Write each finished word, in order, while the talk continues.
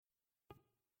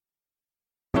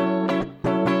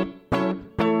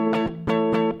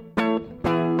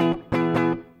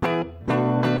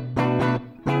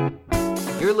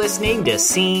listening to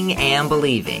Seeing and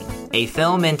Believing, a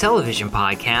film and television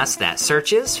podcast that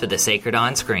searches for the sacred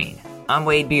on screen. I'm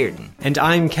Wade Bearden. And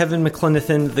I'm Kevin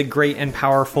McLenithan, the great and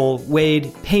powerful.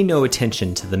 Wade, pay no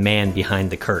attention to the man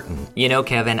behind the curtain. You know,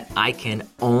 Kevin, I can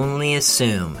only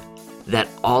assume that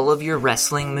all of your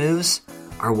wrestling moves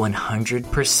are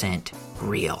 100%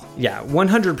 real. Yeah,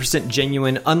 100%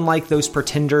 genuine. Unlike those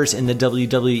pretenders in the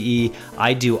WWE,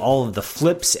 I do all of the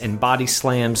flips and body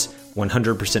slams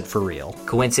 100% for real.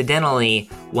 Coincidentally,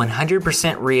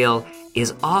 100% real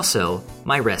is also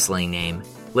my wrestling name.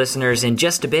 Listeners, in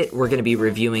just a bit, we're going to be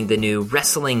reviewing the new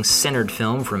wrestling-centered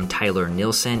film from Tyler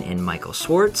Nilson and Michael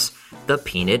Schwartz, The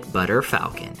Peanut Butter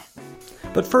Falcon.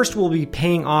 But first, we'll be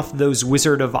paying off those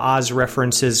Wizard of Oz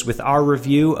references with our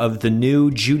review of the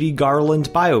new Judy Garland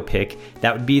biopic.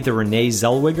 That would be the Renee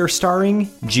Zellweger starring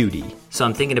Judy. So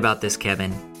I'm thinking about this,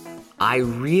 Kevin. I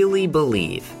really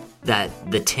believe that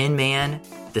the Tin Man,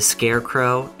 the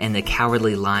Scarecrow, and the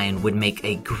Cowardly Lion would make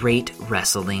a great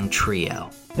wrestling trio.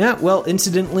 Yeah, well,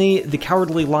 incidentally, the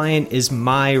Cowardly Lion is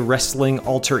my wrestling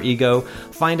alter ego.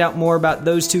 Find out more about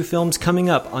those two films coming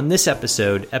up on this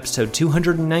episode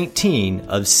 219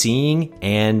 of Seeing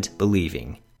and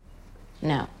Believing.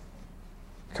 No.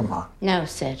 Come on. No,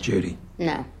 Sid. Judy.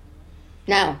 No.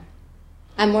 No.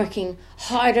 I'm working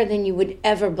harder than you would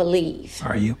ever believe.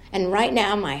 Are you? And right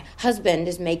now, my husband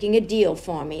is making a deal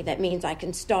for me that means I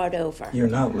can start over. You're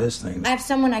not listening. I have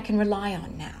someone I can rely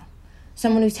on now.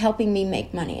 Someone who's helping me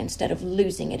make money instead of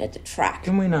losing it at the track.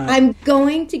 Can we not? I'm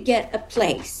going to get a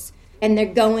place, and they're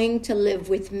going to live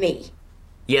with me.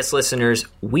 Yes, listeners,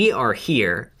 we are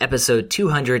here, episode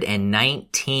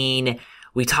 219.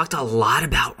 We talked a lot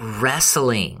about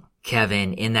wrestling,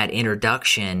 Kevin, in that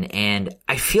introduction, and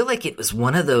I feel like it was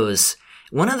one of those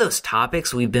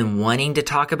topics we've been wanting to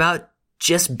talk about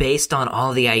just based on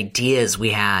all the ideas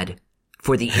we had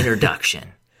for the introduction.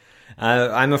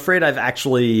 I'm afraid I've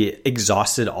actually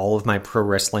exhausted all of my pro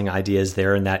wrestling ideas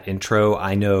there in that intro.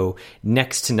 I know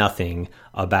next to nothing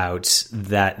about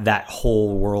that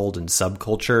whole world and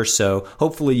subculture, so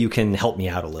hopefully you can help me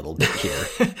out a little bit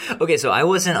here. Okay, so I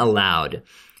wasn't allowed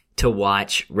to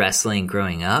watch wrestling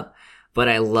growing up, but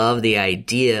I love the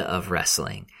idea of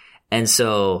wrestling. And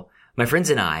so my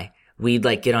friends and I, we'd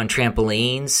get on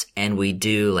trampolines and we'd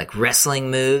do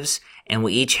wrestling moves. And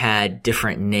we each had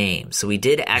different names. So we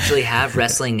did actually have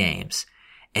wrestling names.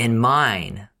 And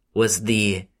mine was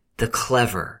the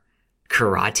clever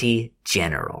Karate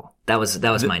General. That was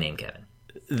my name, Kevin.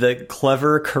 The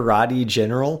clever Karate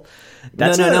General?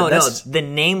 No. The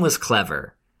name was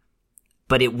clever.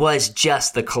 But it was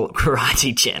just the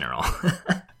Karate General.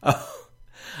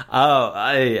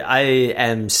 I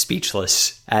am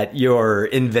speechless at your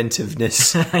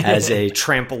inventiveness as a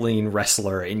trampoline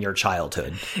wrestler in your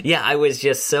childhood. Yeah, I was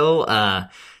just so I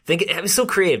was so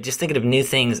creative, just thinking of new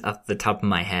things off the top of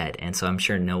my head, and so I'm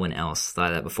sure no one else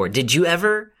thought of that before. Did you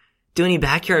ever do any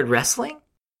backyard wrestling?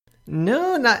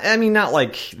 No, not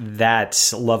like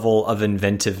that level of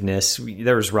inventiveness.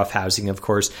 There was roughhousing, of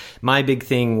course. My big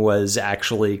thing was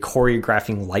actually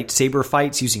choreographing lightsaber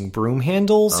fights using broom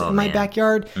handles in my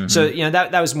backyard. Mm-hmm. So,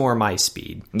 that was more my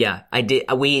speed. Yeah, I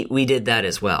did. We did that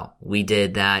as well. We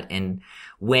did that. And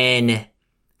when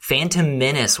Phantom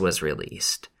Menace was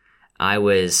released, I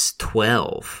was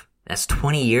 12. That's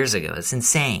 20 years ago. It's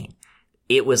insane.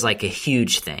 It was like a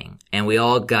huge thing. And we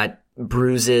all got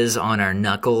bruises on our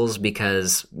knuckles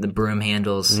because the broom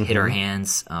handles hit our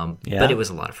hands. But it was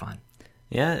a lot of fun.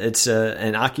 Yeah, it's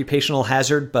an occupational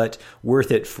hazard, but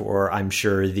worth it for, I'm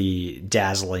sure, the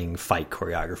dazzling fight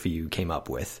choreography you came up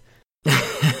with.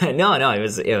 No,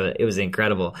 it was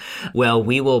incredible. Well,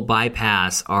 we will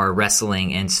bypass our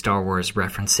wrestling and Star Wars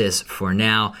references for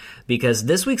now because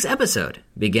this week's episode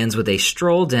begins with a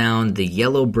stroll down the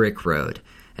yellow brick road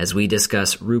as we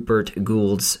discuss Rupert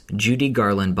Gould's Judy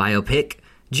Garland biopic,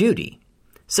 Judy.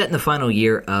 Set in the final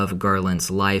year of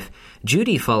Garland's life,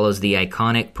 Judy follows the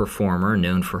iconic performer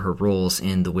known for her roles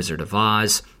in The Wizard of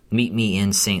Oz, Meet Me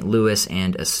in St. Louis,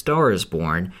 and A Star is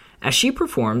Born, as she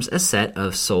performs a set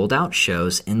of sold-out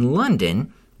shows in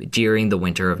London during the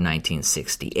winter of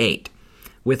 1968.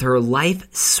 With her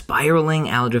life spiraling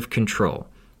out of control,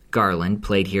 Garland,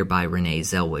 played here by Renee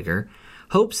Zellweger,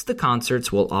 hopes the concerts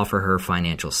will offer her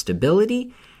financial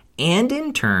stability and,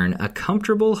 in turn, a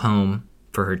comfortable home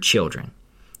for her children.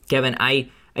 Kevin, I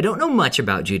don't know much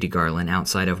about Judy Garland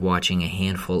outside of watching a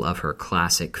handful of her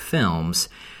classic films,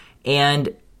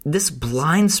 and this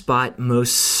blind spot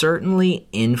most certainly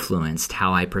influenced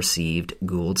how I perceived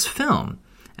Gould's film,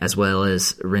 as well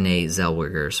as Renee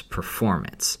Zellweger's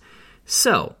performance.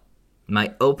 So,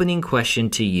 my opening question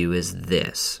to you is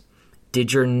this.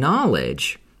 Did your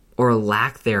knowledge or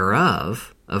lack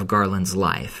thereof of Garland's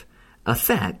life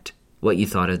affect what you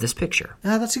thought of this picture?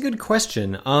 That's a good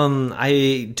question.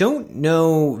 I don't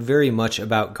know very much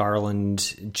about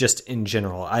Garland just in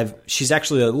general. She's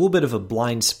actually a little bit of a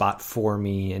blind spot for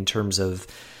me in terms of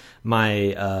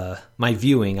my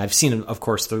viewing. I've seen, of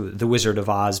course, the Wizard of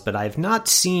Oz, but I've not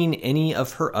seen any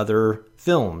of her other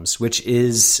films, which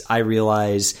is, I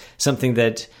realize, something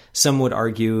that some would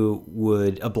argue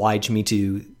would oblige me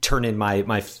to turn in my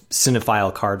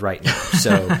cinephile card right now.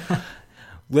 So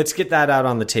let's get that out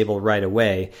on the table right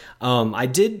away. I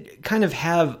did kind of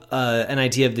have an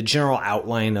idea of the general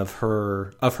outline of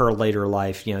her later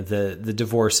life. You know, the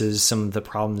divorces, some of the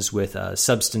problems with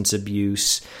substance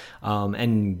abuse,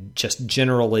 and just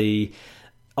generally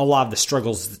a lot of the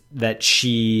struggles that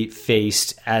she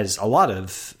faced, as a lot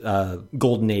of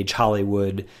Golden Age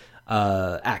Hollywood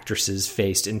actresses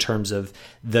faced, in terms of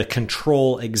the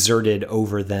control exerted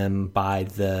over them by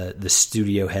the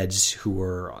studio heads who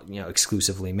were,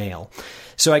 exclusively male.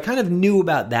 So I kind of knew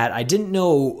about that. I didn't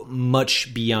know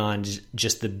much beyond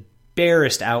just the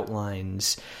barest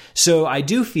outlines. So I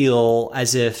do feel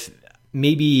as if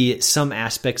maybe some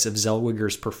aspects of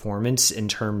Zellweger's performance, in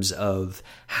terms of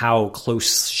how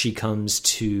close she comes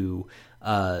to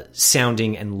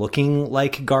sounding and looking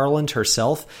like Garland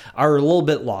herself, are a little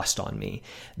bit lost on me.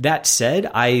 That said,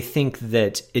 I think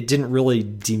that it didn't really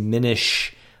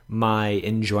diminish my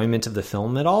enjoyment of the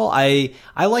film at all. I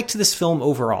liked this film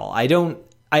overall. I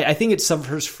think it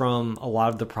suffers from a lot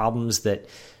of the problems that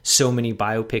so many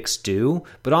biopics do,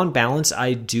 but on balance,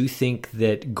 I do think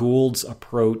that Gould's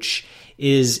approach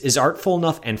is artful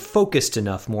enough and focused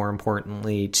enough, more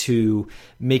importantly, to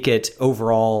make it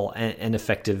overall an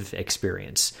effective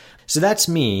experience. So that's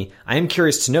me. I am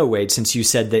curious to know, Wade, since you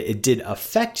said that it did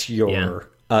affect your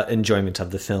enjoyment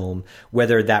of the film,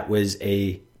 whether that was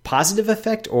a positive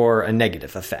effect or a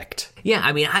negative effect. Yeah,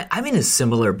 I mean, I'm in a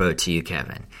similar boat to you,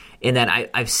 Kevin, in that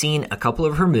I've seen a couple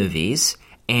of her movies,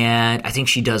 and I think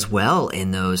she does well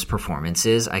in those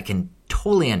performances. I can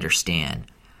totally understand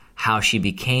how she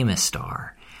became a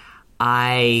star.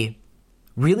 I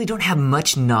really don't have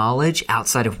much knowledge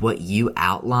outside of what you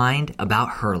outlined about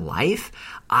her life.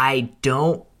 I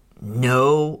don't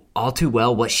know all too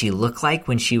well what she looked like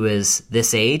when she was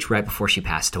this age, right before she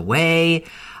passed away,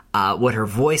 what her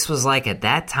voice was like at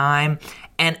that time.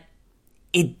 And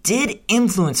it did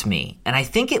influence me, and I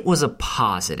think it was a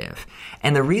positive.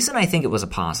 And the reason I think it was a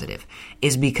positive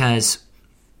is because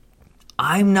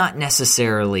I'm not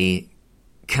necessarily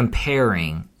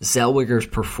comparing Zellweger's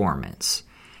performance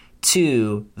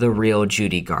to the real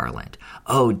Judy Garland.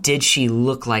 Oh, did she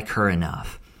look like her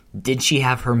enough? Did she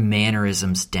have her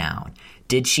mannerisms down?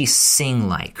 Did she sing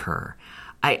like her?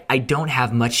 I don't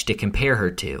have much to compare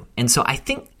her to. And so I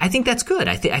think that's good.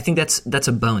 I think that's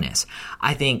a bonus.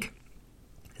 I think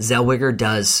Zellweger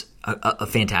does a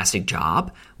fantastic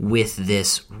job with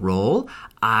this role.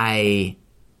 I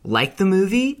like the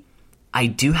movie. I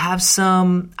do have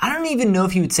some, I don't even know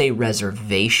if you would say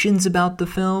reservations about the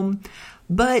film,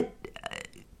 but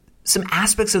some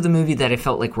aspects of the movie that I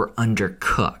felt like were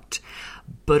undercooked.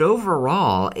 But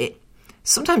overall,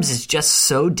 sometimes it's just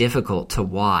so difficult to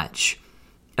watch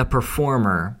a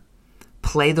performer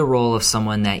play the role of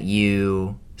someone that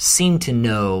you seem to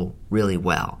know really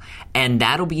well. And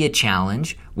that'll be a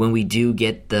challenge when we do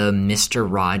get the Mr.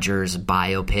 Rogers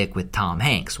biopic with Tom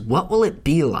Hanks. What will it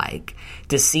be like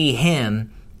to see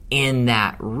him in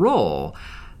that role?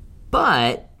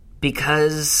 But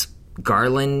because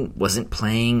Garland wasn't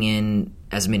playing in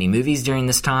as many movies during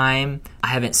this time, I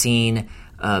haven't seen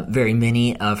very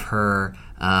many of her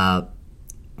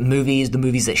movies, the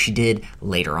movies that she did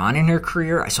later on in her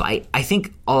career. So I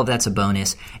think all of that's a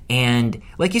bonus. And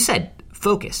like you said,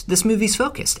 focused. This movie's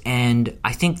focused. And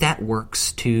I think that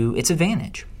works to its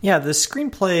advantage. Yeah, the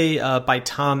screenplay by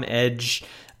Tom Edge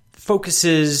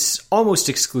focuses almost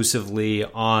exclusively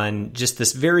on just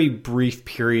this very brief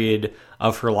period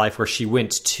of her life where she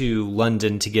went to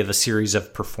London to give a series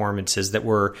of performances that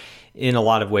were, in a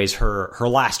lot of ways, her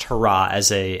last hurrah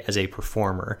as a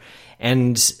performer.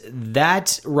 And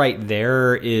that right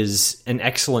there is an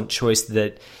excellent choice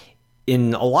that,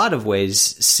 in a lot of ways,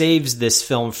 saves this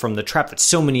film from the trap that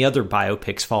so many other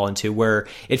biopics fall into, where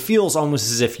it feels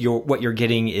almost as if what you're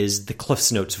getting is the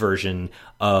Cliff's Notes version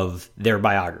of their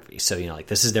biography. So, like,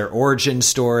 this is their origin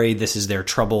story, this is their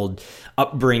troubled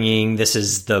upbringing, this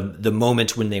is the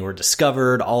moment when they were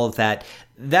discovered, all of that.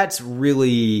 That's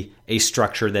really a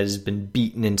structure that has been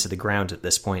beaten into the ground at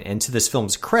this point. And to this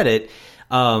film's credit,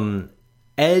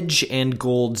 Edge and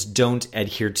Gould's don't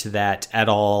adhere to that at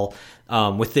all,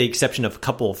 with the exception of a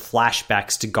couple of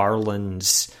flashbacks to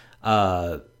Garland's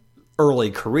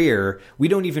early career, we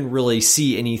don't even really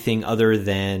see anything other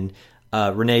than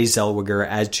Renee Zellweger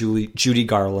as Judy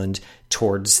Garland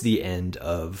towards the end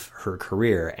of her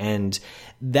career. And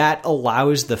that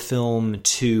allows the film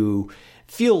to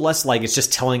feel less like it's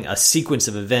just telling a sequence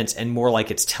of events and more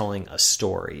like it's telling a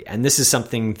story. And this is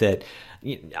something that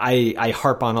I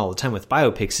harp on all the time with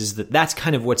biopics, is that's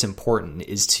kind of what's important,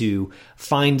 is to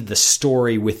find the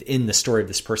story within the story of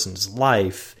this person's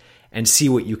life and see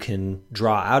what you can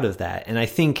draw out of that. And I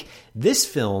think this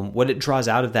film, what it draws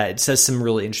out of that, it says some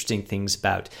really interesting things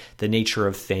about the nature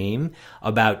of fame,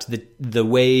 about the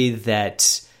way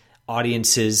that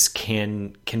audiences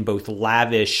can both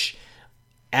lavish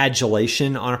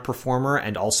adulation on a performer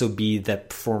and also be the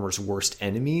performer's worst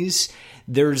enemies.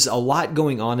 There's a lot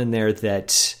going on in there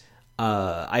that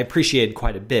I appreciated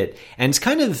quite a bit. And it's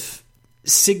kind of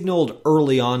signaled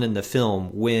early on in the film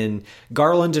when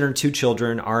Garland and her two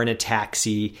children are in a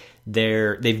taxi.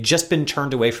 They've just been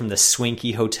turned away from the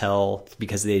swanky hotel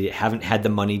because they haven't had the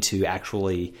money to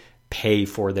actually pay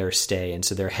for their stay. And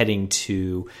so they're heading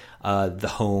to the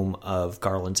home of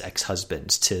Garland's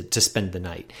ex-husband to spend the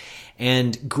night.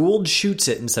 And Goold shoots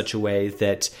it in such a way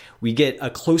that we get a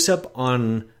close-up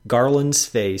on Garland's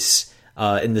face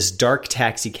in this dark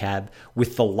taxi cab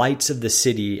with the lights of the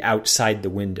city outside the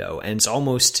window. And it's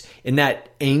almost, in that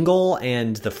angle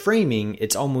and the framing,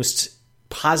 it's almost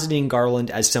positing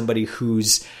Garland as somebody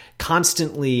who's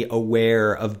constantly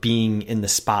aware of being in the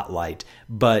spotlight,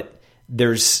 but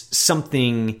there's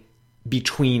something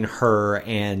between her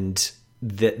and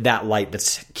that light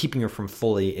that's keeping her from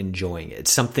fully enjoying it.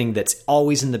 It's something that's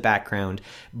always in the background,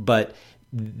 but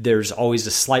there's always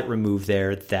a slight remove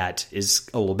there that is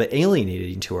a little bit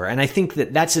alienating to her. And I think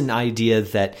that that's an idea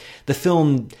that the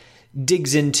film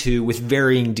digs into with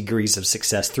varying degrees of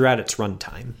success throughout its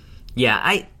runtime. Yeah,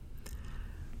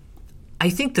 I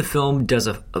think the film does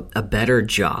a better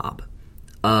job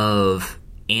of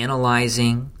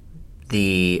analyzing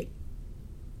the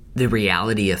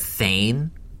reality of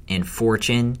fame and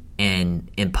fortune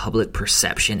and in public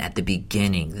perception at the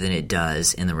beginning than it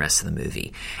does in the rest of the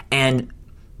movie. And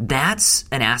that's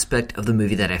an aspect of the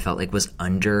movie that I felt like was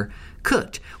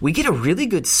undercooked. We get a really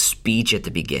good speech at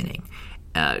the beginning.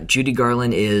 Judy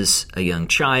Garland is a young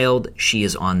child. She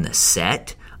is on the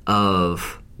set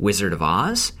of Wizard of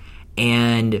Oz,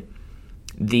 and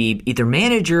the either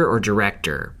manager or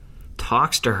director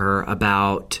talks to her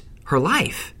about her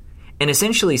life and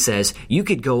essentially says, you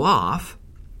could go off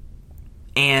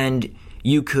and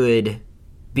you could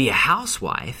be a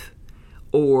housewife,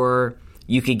 or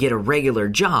you could get a regular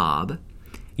job,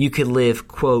 you could live,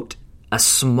 quote, a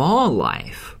small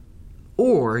life,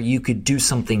 or you could do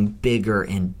something bigger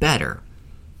and better.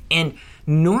 And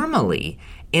normally,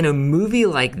 in a movie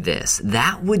like this,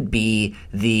 that would be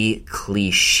the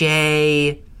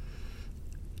cliche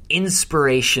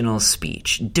inspirational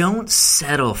speech. Don't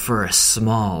settle for a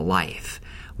small life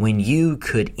when you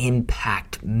could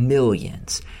impact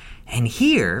millions. And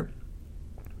here,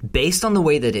 based on the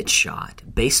way that it's shot,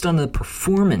 based on the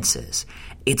performances,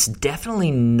 it's definitely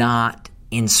not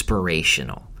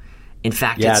inspirational. In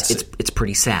fact, it's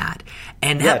pretty sad.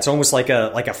 And it's almost like a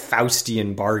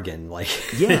Faustian bargain. Like,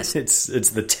 yes, it's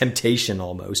the temptation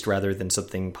almost, rather than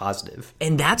something positive.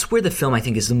 And that's where the film, I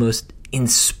think, is the most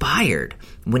inspired,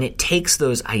 when it takes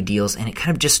those ideals and it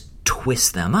kind of just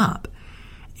twists them up.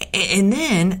 And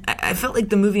then I felt like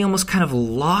the movie almost kind of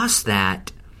lost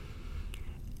that,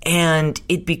 and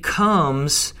it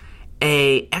becomes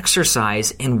a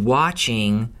exercise in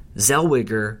watching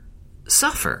Zellweger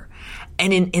suffer.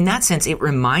 And in that sense, it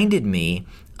reminded me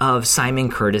of Simon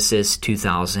Curtis's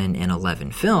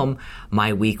 2011 film,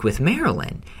 My Week with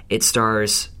Marilyn. It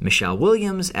stars Michelle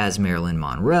Williams as Marilyn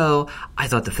Monroe. I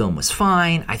thought the film was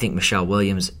fine. I think Michelle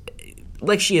Williams,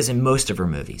 like she is in most of her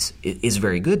movies, is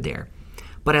very good there.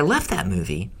 But I left that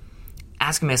movie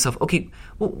asking myself, okay,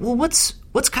 well,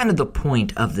 what's kind of the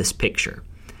point of this picture?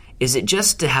 Is it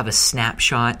just to have a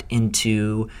snapshot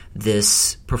into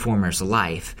this performer's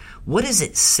life? What is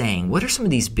it saying? What are some of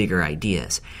these bigger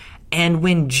ideas? And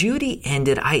when Judy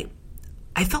ended, I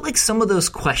felt like some of those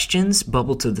questions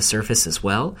bubbled to the surface as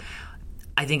well.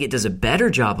 I think it does a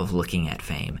better job of looking at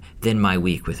fame than My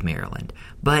Week with Marilyn.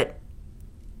 But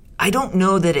I don't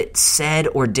know that it said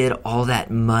or did all that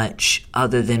much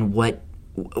other than what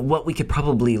we could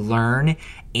probably learn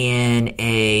in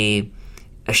a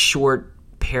short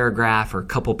paragraph or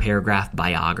couple paragraph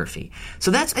biography. So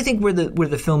that's, I think, where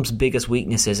the film's biggest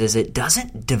weakness is it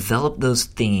doesn't develop those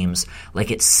themes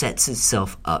like it sets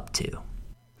itself up to.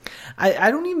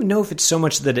 I don't even know if it's so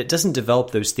much that it doesn't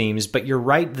develop those themes, but you're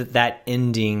right that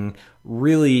ending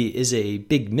really is a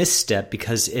big misstep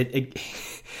because it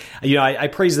I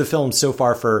praise the film so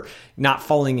far for not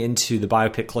falling into the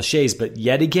biopic cliches, but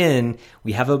yet again,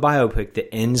 we have a biopic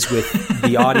that ends with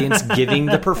the audience giving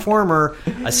the performer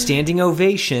a standing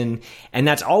ovation, and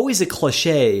that's always a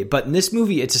cliche, but in this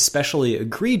movie, it's especially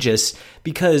egregious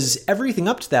because everything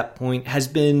up to that point has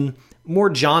been more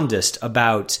jaundiced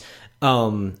about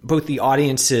both the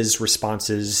audience's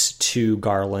responses to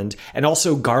Garland and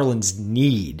also Garland's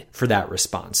need for that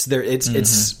response.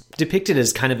 It's depicted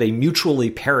as kind of a mutually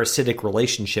parasitic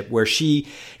relationship where she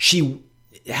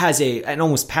has an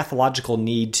almost pathological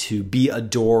need to be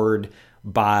adored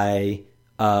by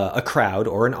a crowd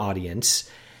or an audience,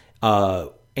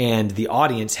 and the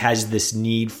audience has this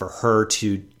need for her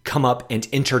to come up and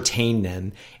entertain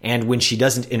them. And when she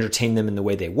doesn't entertain them in the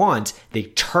way they want, they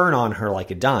turn on her like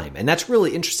a dime. And that's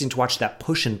really interesting to watch that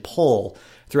push and pull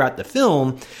throughout the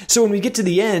film. So when we get to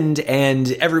the end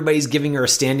and everybody's giving her a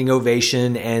standing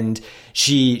ovation and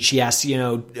she asks,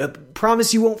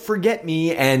 promise you won't forget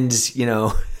me. And,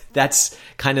 that's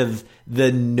kind of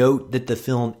the note that the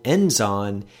film ends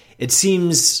on. It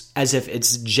seems as if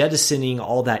it's jettisoning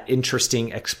all that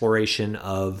interesting exploration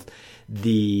of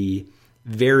the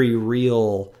very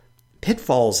real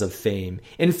pitfalls of fame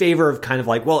in favor of kind of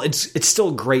like, well, it's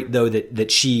still great though that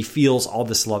she feels all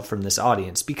this love from this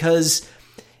audience, because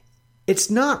it's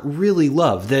not really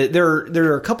love. There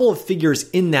are a couple of figures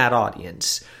in that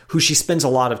audience who she spends a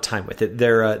lot of time with.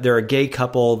 They're a gay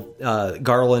couple.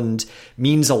 Garland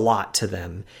means a lot to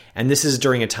them, and this is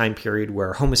during a time period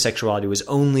where homosexuality was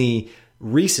only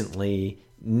recently.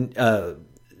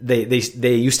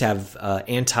 They used to have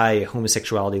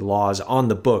anti-homosexuality laws on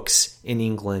the books in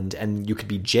England, and you could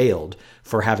be jailed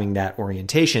for having that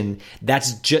orientation.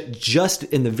 That's just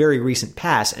in the very recent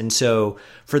past, and so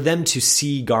for them to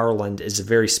see Garland is a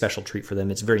very special treat for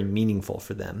them. It's very meaningful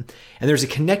for them, and there's a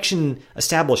connection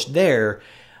established there.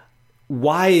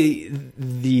 Why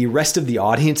the rest of the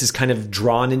audience is kind of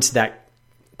drawn into that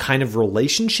kind of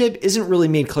relationship isn't really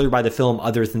made clear by the film,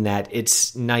 other than that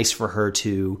it's nice for her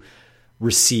to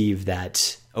receive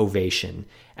that ovation.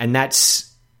 And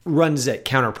that's runs at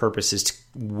counter purposes to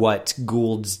what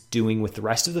Gould's doing with the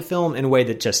rest of the film in a way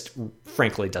that just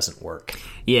frankly doesn't work.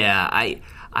 Yeah,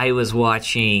 I was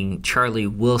watching Charlie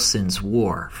Wilson's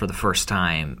War for the first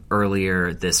time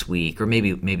earlier this week, or maybe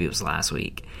it was last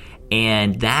week.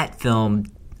 And that film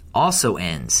also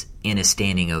ends in a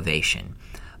standing ovation.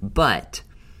 But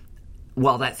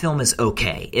while that film is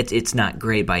okay, it's not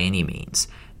great by any means.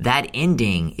 That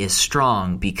ending is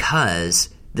strong because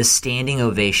the standing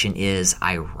ovation is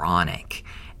ironic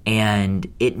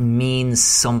and it means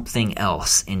something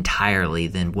else entirely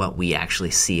than what we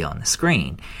actually see on the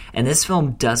screen. And this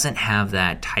film doesn't have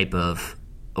that type of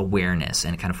awareness,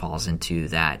 and it kind of falls into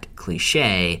that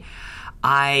cliche.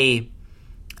 I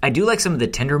do like some of the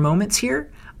tender moments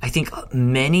here. I think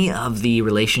many of the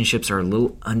relationships are a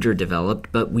little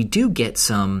underdeveloped, but we do get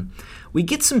some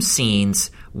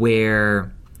scenes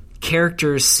where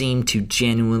characters seem to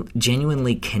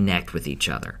genuinely connect with each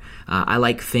other. I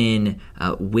like Finn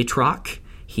Wittrock.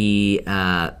 He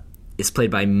is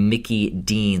played by Mickey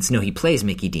Deans. No, he plays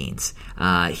Mickey Deans.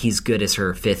 He's good as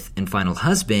her fifth and final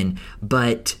husband,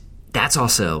 but that's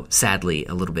also, sadly,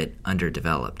 a little bit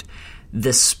underdeveloped.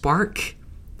 The spark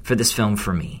for this film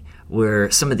for me were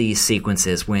some of these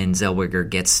sequences when Zellweger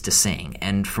gets to sing.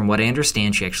 And from what I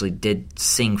understand, she actually did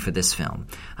sing for this film.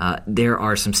 There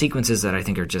are some sequences that I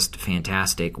think are just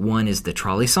fantastic. One is the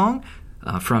trolley song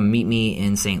from Meet Me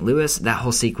in St. Louis. That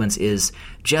whole sequence is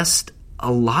just a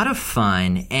lot of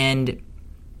fun, and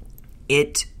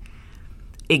it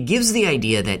gives the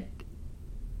idea that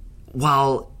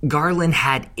while Garland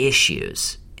had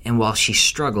issues and while she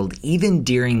struggled even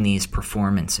during these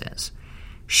performances,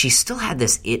 she still had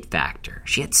this it factor.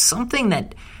 She had something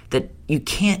that you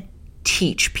can't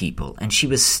teach people, and she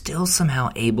was still somehow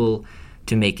able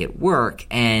to make it work.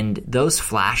 And those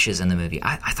flashes in the movie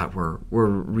I thought were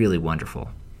really wonderful.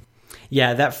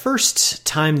 Yeah, that first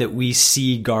time that we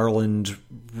see Garland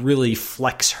really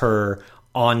flex her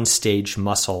on-stage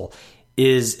muscle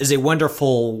is a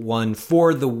wonderful one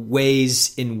for the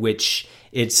ways in which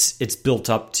it's built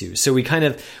up to. So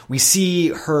we see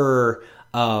her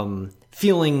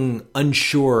feeling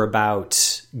unsure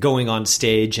about going on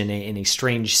stage in a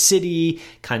strange city,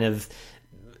 kind of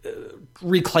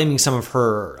reclaiming some of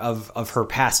her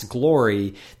past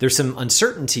glory. There's some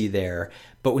uncertainty there,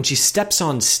 but when she steps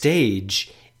on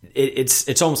stage,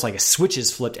 it's almost like a switch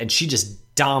is flipped, and she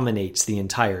just dominates the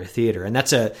entire theater. And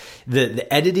that's the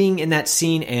editing in that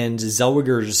scene and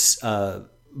Zellweger's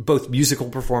both musical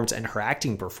performance and her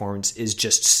acting performance is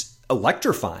just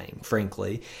electrifying,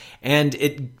 frankly. And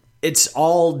it's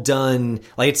all done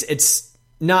like it's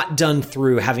not done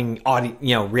through having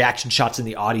reaction shots in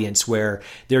the audience where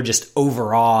they're just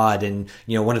overawed and,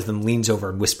 one of them leans over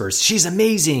and whispers, "She's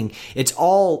amazing." It's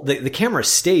all the camera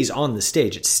stays on the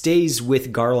stage. It stays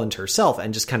with Garland herself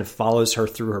and just kind of follows her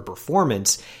through her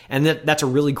performance. And that's a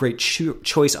really great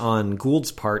choice on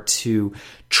Gould's part to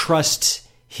trust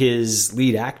his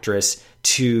lead actress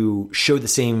to show the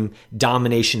same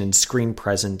domination and screen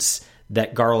presence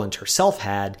that Garland herself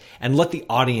had, and let the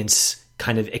audience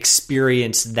kind of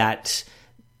experience that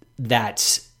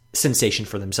sensation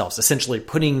for themselves, essentially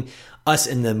putting us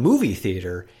in the movie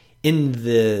theater in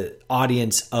the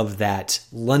audience of that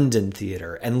London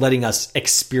theater and letting us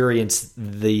experience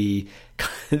the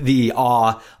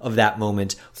awe of that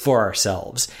moment for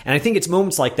ourselves. And I think it's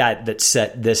moments like that that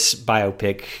set this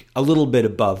biopic a little bit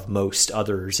above most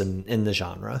others in the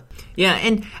genre. Yeah,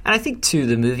 and I think too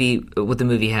what the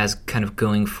movie has kind of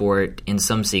going for it in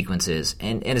some sequences,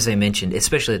 and as I mentioned,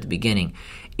 especially at the beginning,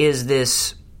 is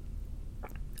this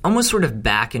almost sort of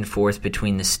back and forth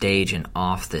between the stage and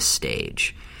off the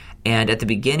stage. And at the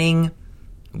beginning,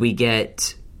 we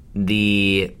get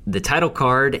the title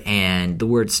card, and the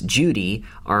words Judy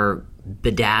are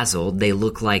bedazzled. They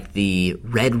look like the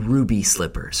red ruby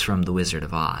slippers from The Wizard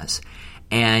of Oz.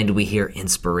 And we hear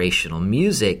inspirational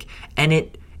music, and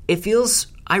it feels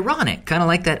ironic, kind of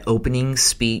like that opening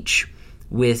speech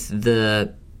with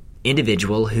the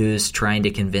individual who's trying to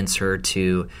convince her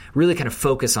to really kind of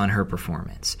focus on her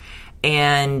performance.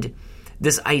 And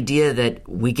this idea that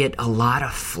we get a lot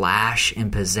of flash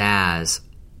and pizzazz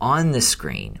on the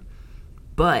screen,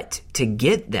 but to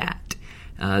get that,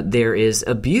 there is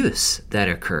abuse that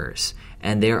occurs,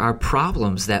 and there are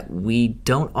problems that we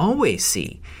don't always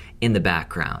see in the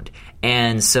background.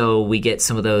 And so we get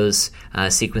some of those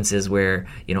sequences where,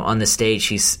 on the stage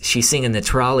she's singing the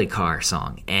trolley car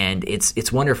song, and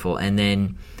it's wonderful, and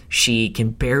then she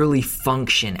can barely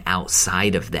function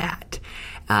outside of that.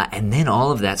 And then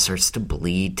all of that starts to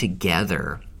bleed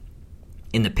together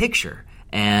in the picture,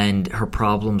 and her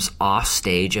problems off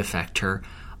stage affect her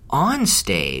on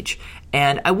stage.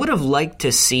 And I would have liked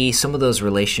to see some of those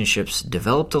relationships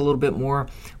developed a little bit more.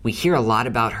 We hear a lot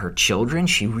about her children.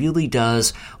 She really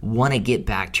does want to get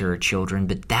back to her children,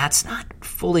 but that's not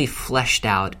fully fleshed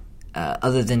out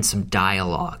other than some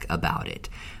dialogue about it,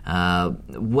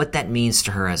 what that means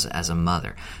to her as a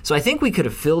mother. So I think we could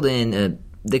have filled in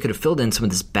they could have filled in some of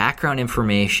this background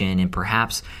information and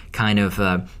perhaps kind of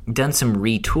done some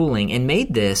retooling and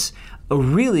made this a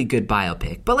really good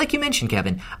biopic. But like you mentioned,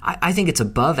 Kevin, I think it's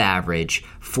above average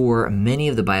for many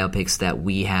of the biopics that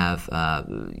we have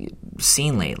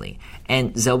seen lately.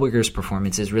 And Zellweger's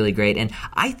performance is really great. And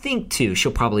I think, too,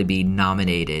 she'll probably be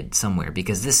nominated somewhere,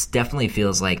 because this definitely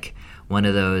feels like one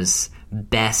of those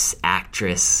Best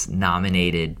Actress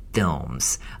nominated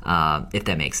films, if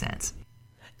that makes sense.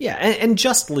 Yeah, and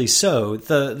justly so.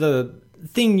 The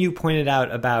thing you pointed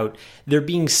out about there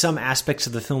being some aspects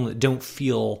of the film that don't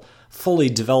feel fully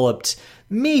developed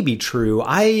may be true.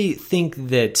 I think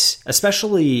that,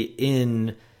 especially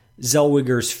in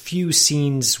Zellweger's few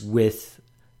scenes with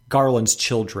Garland's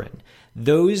children,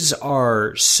 those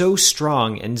are so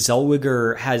strong, and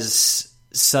Zellweger has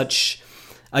such...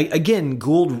 Again,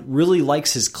 Gould really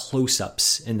likes his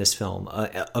close-ups in this film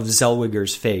of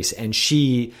Zellweger's face, and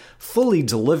she fully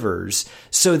delivers,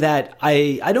 so that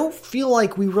I don't feel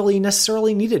like we really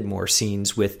necessarily needed more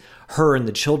scenes with her and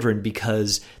the children,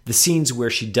 because the scenes where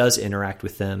she does interact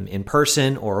with them in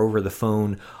person or over the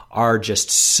phone are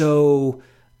just so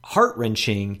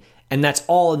heart-wrenching, and that's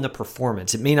all in the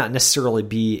performance. It may not necessarily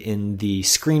be in the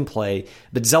screenplay,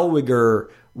 but Zellweger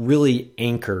really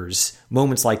anchors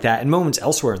moments like that and moments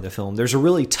elsewhere in the film. There's a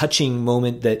really touching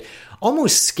moment that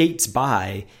almost skates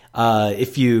by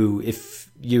if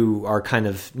you are kind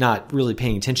of not really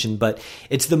paying attention, but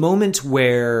it's the moment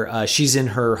where she's in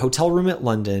her hotel room at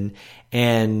London,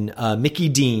 and Mickey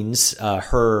Deans,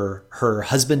 her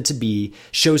husband-to-be,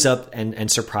 shows up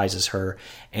and surprises her,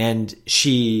 and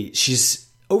she's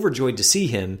overjoyed to see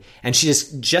him, and she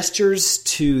just gestures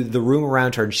to the room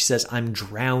around her and she says, "I'm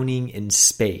drowning in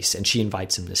space," and she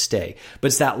invites him to stay. But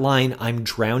it's that line, "I'm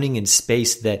drowning in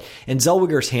space," that in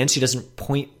Zellweger's hands, she doesn't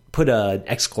put an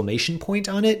exclamation point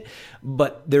on it,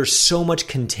 but there's so much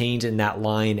contained in that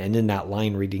line and in that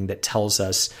line reading that tells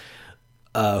us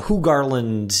who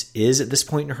Garland is at this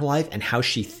point in her life and how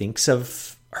she thinks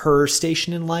of her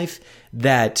station in life,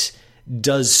 that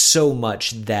does so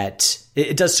much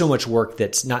work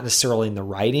that's not necessarily in the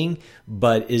writing,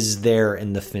 but is there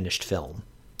in the finished film.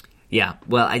 Yeah,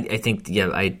 well, I think,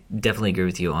 I definitely agree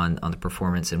with you on the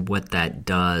performance and what that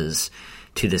does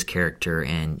to this character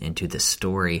and to this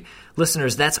story.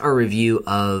 Listeners, that's our review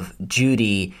of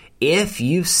Judy. If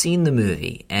you've seen the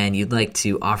movie and you'd like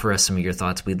to offer us some of your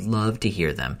thoughts, we'd love to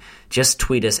hear them. Just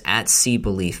tweet us at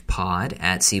SeeBeliefPod,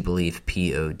 at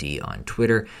SeeBeliefPod on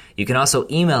Twitter. You can also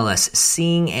email us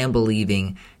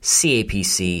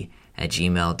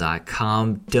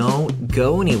seeingandbelieving@gmail.com. Don't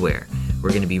go anywhere. We're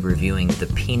going to be reviewing the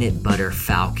Peanut Butter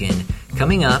Falcon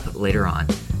coming up later on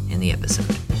in the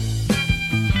episode.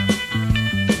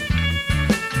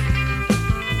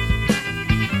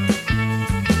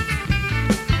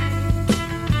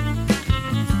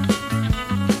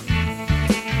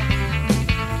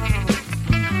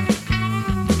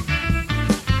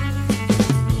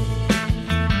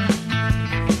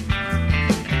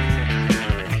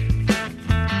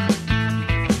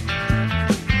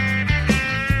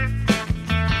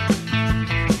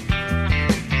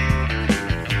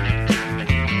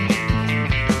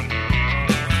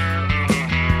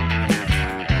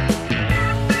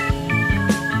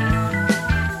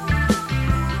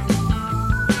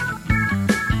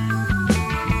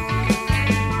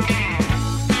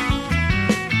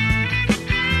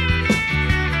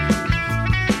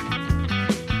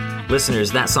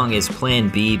 Listeners, that song is Plan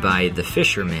B by The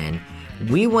Fishermen.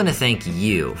 We want to thank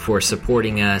you for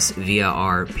supporting us via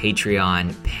our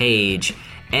Patreon page.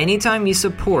 Anytime you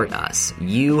support us,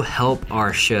 you help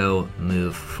our show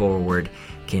move forward,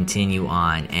 continue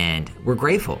on, and we're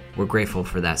grateful. We're grateful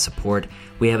for that support.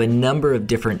 We have a number of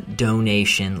different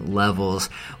donation levels.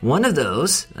 One of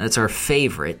those, that's our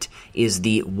favorite, is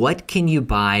the What Can You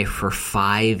Buy for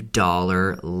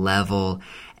 $5 level.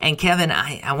 And Kevin,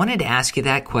 I wanted to ask you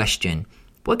that question.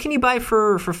 What can you buy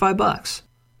for $5?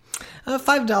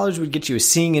 $5 would get you a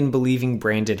Seeing and Believing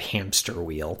branded hamster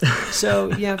wheel.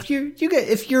 So yeah,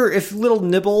 if Little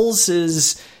Nibbles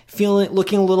is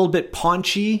looking a little bit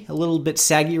paunchy, a little bit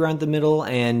saggy around the middle,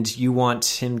 and you want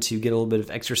him to get a little bit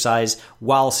of exercise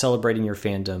while celebrating your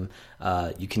fandom,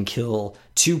 you can kill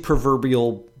 2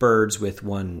 proverbial birds with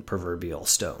 1 proverbial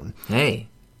stone. Hey,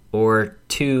 or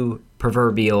 2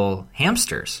 proverbial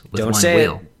hamsters with Don't 1 say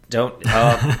wheel. It. Don't.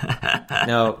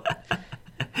 No.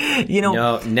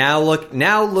 No.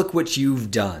 Now look what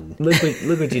you've done. Look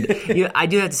what you did. I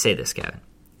do have to say this, Kevin.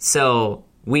 So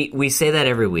we say that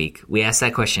every week. We ask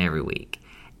that question every week,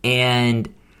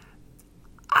 and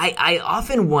I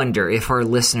often wonder if our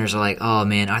listeners are like, oh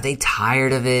man, are they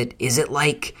tired of it? Is it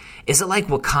like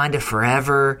Wakanda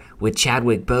Forever with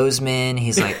Chadwick Boseman?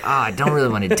 He's like, I don't really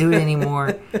want to do it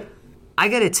anymore. I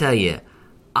got to tell you,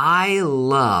 I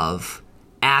love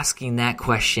asking that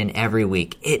question every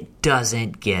week. It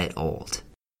doesn't get old.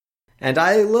 And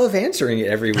I love answering it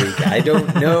every week. I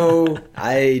don't know.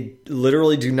 I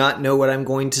literally do not know what I'm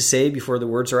going to say before the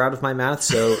words are out of my mouth.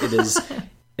 So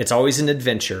it's always an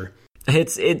adventure.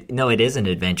 It is an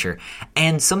adventure.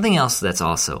 And something else that's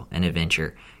also an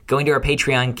adventure. Going to our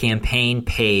Patreon campaign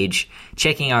page,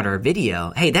 checking out our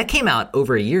video. Hey, that came out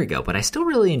over a year ago, but I still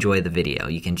really enjoy the video.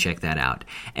 You can check that out.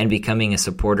 And becoming a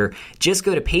supporter, just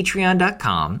go to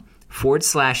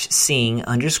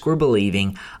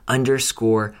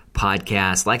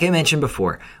patreon.com/seeing_believing_podcast. Like I mentioned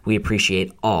before, we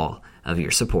appreciate all of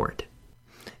your support.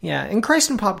 Yeah, and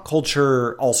Christ and Pop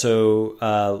Culture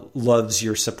also loves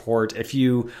your support. If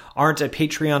you aren't a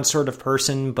Patreon sort of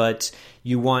person, but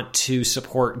you want to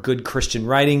support good Christian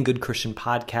writing, good Christian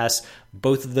podcasts,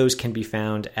 both of those can be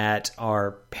found at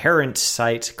our parent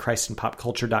site,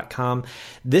 christandpopculture.com.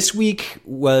 This week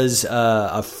was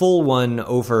a full one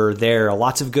over there.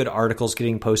 Lots of good articles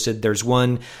getting posted. There's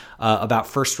one about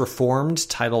First Reformed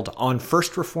titled On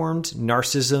First Reformed,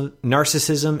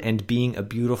 Narcissism and Being a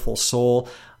Beautiful Soul.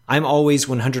 I'm always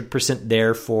 100%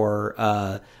 there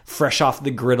for fresh off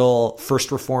the griddle,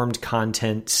 First Reformed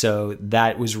content, so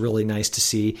that was really nice to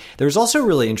see. There's also a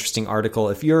really interesting article.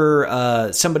 If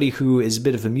you're somebody who is a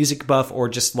bit of a music buff or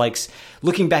just likes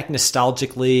looking back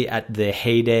nostalgically at the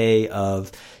heyday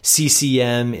of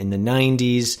CCM in the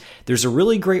 90s, there's a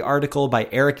really great article by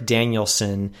Eric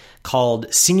Danielson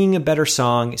called Singing a Better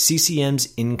Song,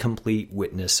 CCM's Incomplete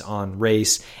Witness on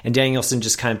Race. And Danielson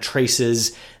just kind of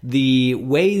traces the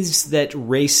ways that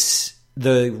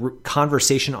the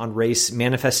conversation on race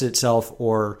manifested itself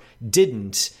or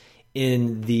didn't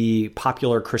in the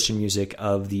popular Christian music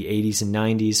of the 80s and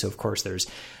 90s. So, of course, there's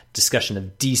discussion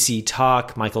of DC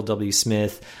Talk, Michael W.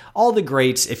 Smith, all the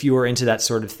greats, if you were into that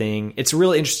sort of thing. It's a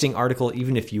really interesting article,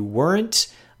 even if you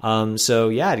weren't. So,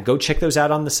 yeah, go check those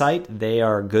out on the site. They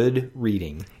are good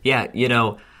reading. Yeah,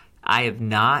 I have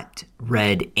not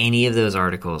read any of those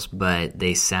articles, but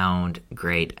they sound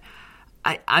great.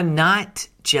 I'm not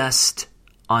just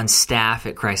on staff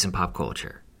at Christ and Pop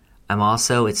Culture. I'm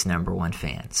also its #1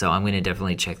 fan. So I'm going to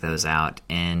definitely check those out.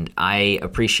 And I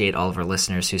appreciate all of our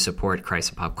listeners who support Christ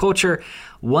and Pop Culture.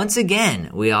 Once again,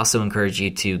 we also encourage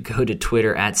you to go to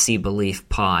Twitter at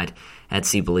CBeliefPod, at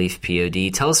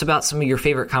CBeliefPod. Tell us about some of your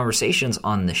favorite conversations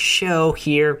on the show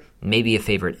here, maybe a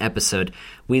favorite episode.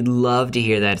 We'd love to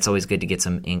hear that. It's always good to get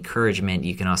some encouragement.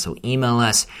 You can also email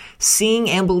us,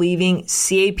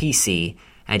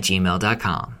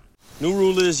 seeingandbelievingcapc@gmail.com. New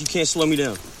rule is you can't slow me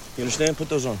down. You understand? Put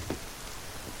those on.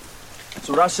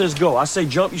 So what I says go. I say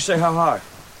jump, you say how high.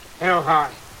 How high?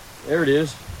 There it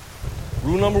is.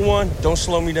 Rule number 1, don't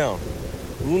slow me down.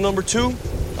 Rule number 2,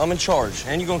 I'm in charge,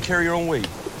 and you're gonna carry your own weight.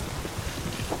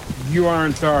 You are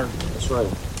in charge. That's right.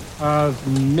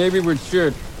 Maybe we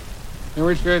should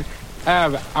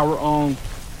have our own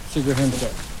secret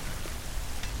handshake.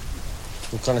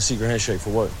 What kind of secret handshake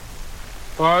for what?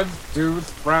 Bud, dudes,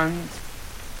 friends.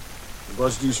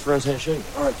 Buzz dudes, friends handshake?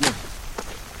 All right, come on.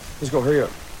 Let's go, hurry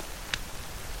up.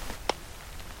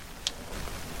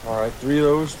 All right, 3 of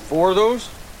those, 4 of those.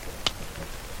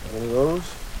 Any of those?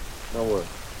 Now what?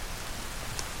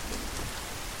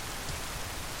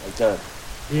 Like that.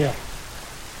 Yeah.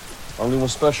 Only when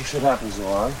special shit happens, though,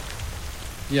 all right?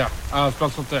 Yeah,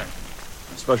 special thing.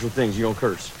 Special things, you don't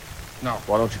curse. No,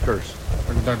 Why don't you curse?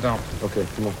 I don't. Okay,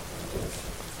 come on.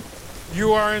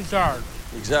 You are in charge.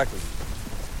 Exactly.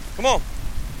 Come on.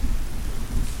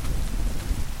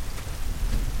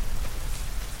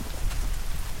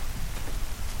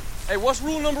 Hey, what's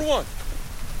rule number 1?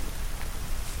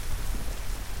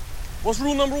 What's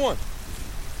rule number 1?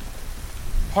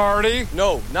 Party.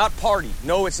 No, not party.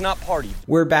 No, it's not party.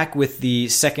 We're back with the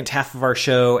second half of our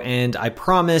show, and I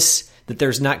promise that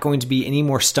there's not going to be any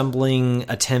more stumbling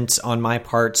attempts on my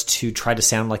part to try to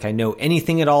sound like I know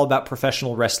anything at all about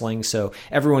professional wrestling, so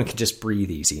everyone can just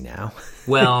breathe easy now.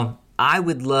 Well, I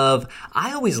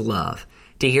always love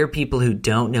to hear people who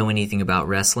don't know anything about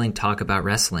wrestling talk about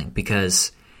wrestling,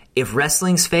 because if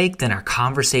wrestling's fake, then our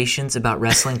conversations about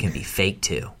wrestling can be fake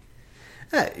too.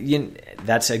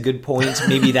 That's a good point.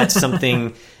 Maybe that's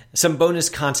something, some bonus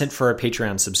content for our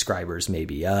Patreon subscribers,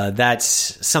 maybe.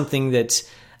 That's something that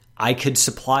I could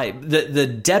supply. The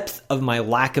depth of my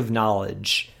lack of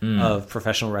knowledge of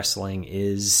professional wrestling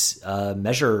is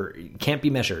can't be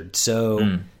measured.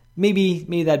 So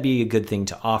maybe that'd be a good thing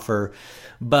to offer.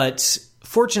 But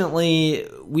fortunately,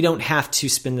 we don't have to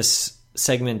spend this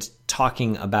segment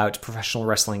talking about professional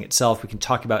wrestling itself. We can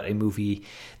talk about a movie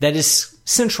that is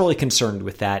centrally concerned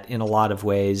with that in a lot of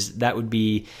ways. That would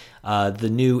be the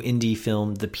new indie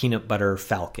film, The Peanut Butter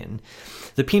Falcon.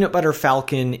 The Peanut Butter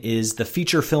Falcon is the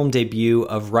feature film debut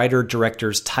of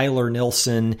writer-directors Tyler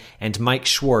Nilson and Mike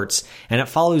Schwartz, and it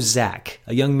follows Zach,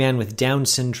 a young man with Down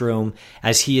syndrome,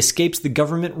 as he escapes the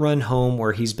government-run home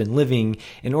where he's been living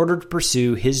in order to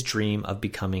pursue his dream of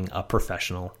becoming a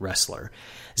professional wrestler.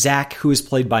 Zach, who is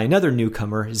played by another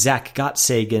newcomer, Zach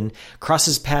Gottsagen,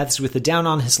 crosses paths with a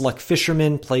down-on-his-luck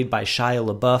fisherman played by Shia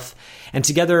LaBeouf, and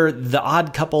together the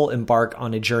odd couple embark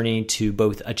on a journey to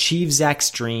both achieve Zach's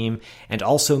dream and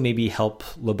also maybe help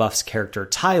LaBeouf's character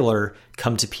Tyler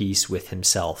come to peace with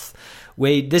himself.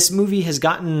 Wade, this movie has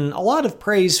gotten a lot of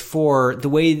praise for the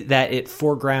way that it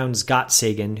foregrounds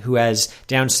Gottsagen, who has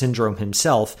Down syndrome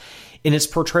himself, in its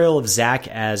portrayal of Zach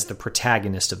as the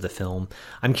protagonist of the film.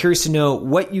 I'm curious to know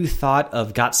what you thought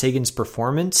of Gottsagen's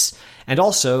performance, and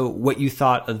also what you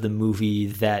thought of the movie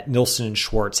that Nilson and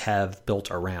Schwartz have built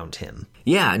around him.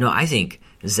 Yeah, no, I think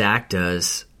Zach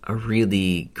does a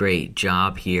really great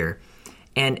job here.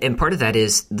 And part of that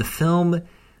is the film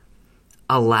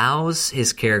allows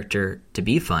his character to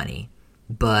be funny,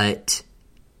 but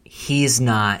he's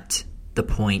not the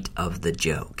point of the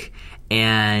joke.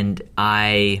 And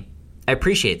I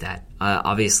appreciate that.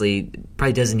 Obviously,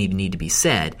 probably doesn't even need to be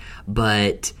said,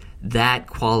 but that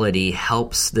quality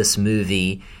helps this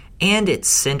movie and its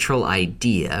central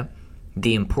idea,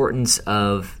 the importance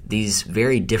of these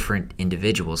very different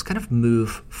individuals, kind of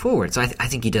move forward. So I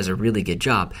think he does a really good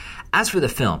job. As for the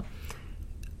film,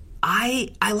 I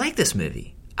like this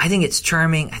movie. I think it's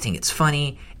charming. I think it's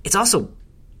funny. It's also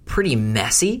pretty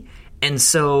messy. And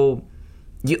so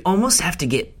you almost have to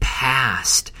get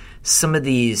past some of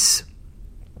these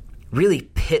really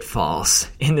pitfalls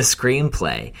in the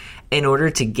screenplay in order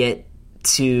to get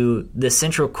to the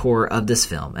central core of this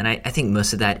film. And I think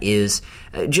most of that is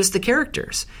just the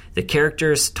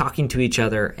characters talking to each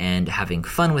other and having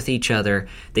fun with each other.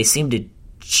 They seem to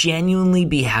genuinely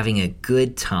be having a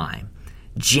good time,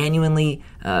 genuinely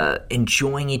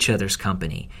enjoying each other's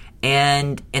company.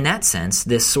 And in that sense,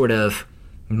 this sort of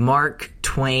Mark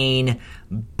Twain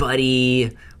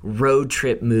buddy road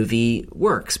trip movie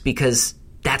works, because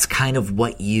that's kind of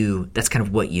what you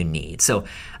need. So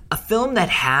a film that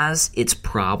has its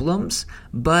problems,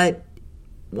 but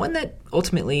one that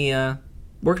ultimately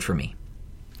worked for me.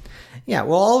 Yeah,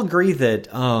 well, I'll agree that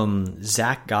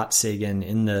Zach Gottsagen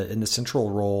in the central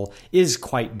role is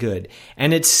quite good,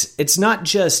 and it's not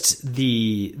just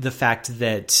the fact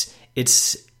that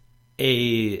it's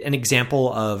an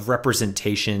example of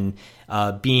representation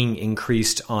being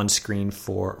increased on screen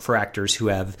for actors who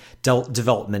have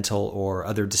developmental or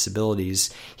other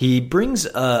disabilities. He brings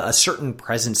a certain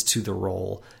presence to the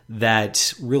role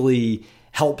that really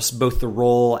helps both the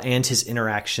role and his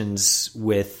interactions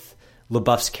with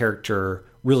LaBeouf's character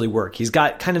really work. He's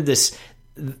got kind of this,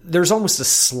 there's almost a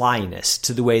slyness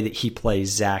to the way that he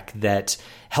plays Zach that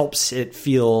helps it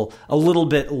feel a little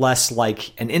bit less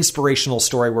like an inspirational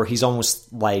story where he's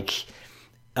almost like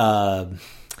an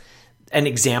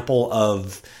example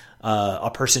of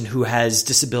a person who has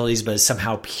disabilities but is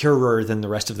somehow purer than the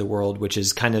rest of the world, which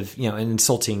is kind of, an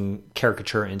insulting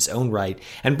caricature in its own right,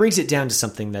 and brings it down to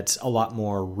something that's a lot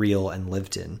more real and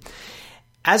lived in.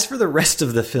 As for the rest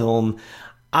of the film,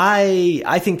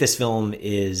 I think this film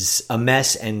is a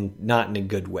mess, and not in a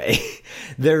good way.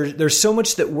 There's so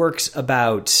much that works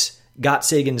about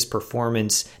Gottsagen's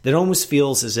performance that almost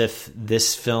feels as if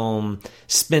this film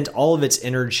spent all of its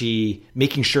energy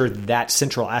making sure that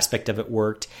central aspect of it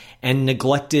worked, and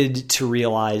neglected to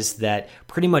realize that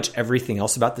pretty much everything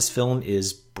else about this film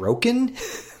is broken.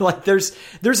 Like there's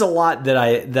a lot that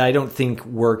I don't think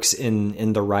works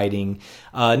in the writing,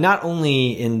 not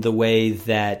only in the way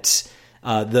that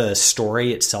the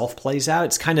story itself plays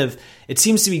out. It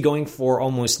seems to be going for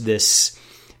almost this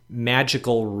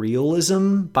magical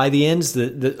realism by the ends,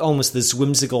 almost this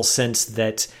whimsical sense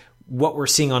that what we're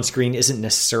seeing on screen isn't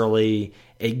necessarily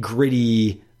a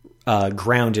gritty,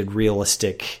 grounded,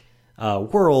 realistic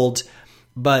world.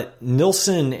 But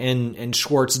Nilson and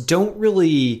Schwartz don't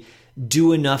really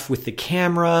do enough with the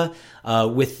camera,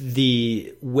 with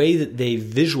the way that they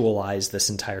visualize this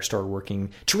entire story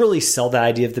working, to really sell the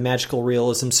idea of the magical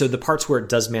realism. So the parts where it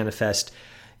does manifest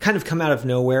kind of come out of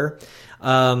nowhere.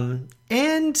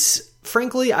 And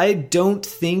frankly, I don't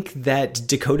think that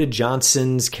Dakota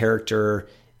Johnson's character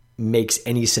makes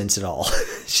any sense at all.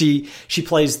 She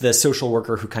plays the social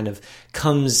worker who kind of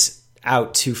comes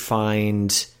out to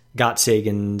find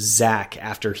Gottsagen's Zach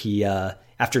after he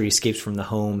escapes from the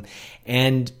home,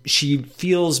 and she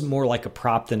feels more like a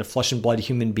prop than a flesh and blood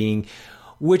human being,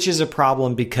 which is a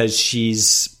problem because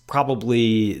she's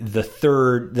probably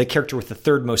the character with the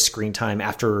third most screen time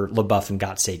after LaBeouf and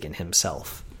Gottsagen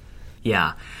himself.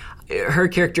 Yeah. Her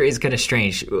character is kind of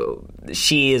strange.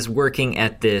 She is working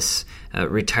at this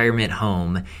retirement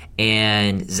home,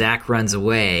 and Zach runs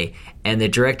away, and the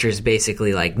director is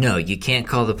basically like, no, you can't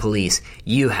call the police.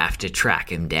 You have to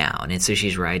track him down. And so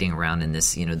she's riding around in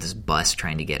this, this bus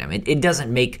trying to get him. It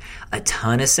doesn't make a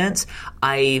ton of sense.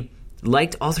 I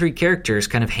liked all three characters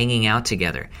kind of hanging out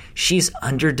together. She's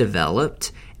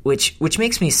underdeveloped, which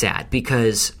makes me sad,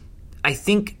 because I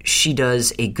think she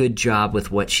does a good job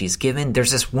with what she's given. There's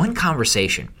this one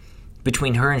conversation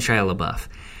between her and Shia LaBeouf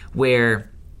where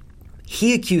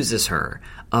he accuses her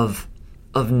of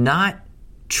not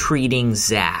treating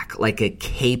Zach like a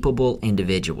capable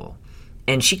individual.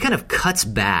 And she kind of cuts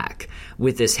back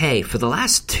with this, hey, for the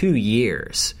last 2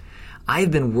 years,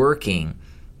 I've been working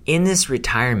in this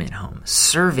retirement home,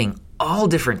 serving all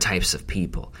different types of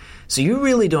people. So you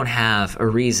really don't have a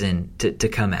reason to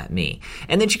come at me.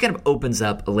 And then she kind of opens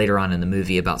up later on in the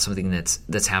movie about something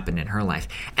that's happened in her life.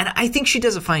 And I think she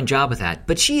does a fine job with that.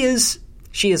 But she is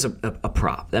a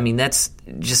prop. I mean, that's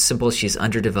just simple. She's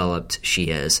underdeveloped. She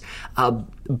is.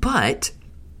 But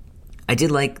I did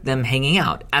like them hanging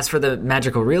out. As for the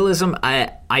magical realism,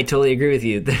 I totally agree with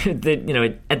you.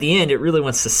 That at the end, it really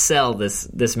wants to sell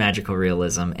this magical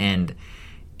realism, and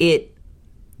it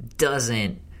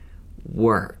doesn't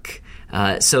work.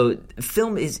 So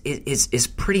film is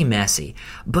pretty messy,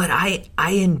 but I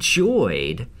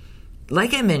enjoyed,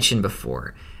 like I mentioned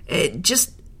before,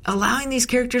 just allowing these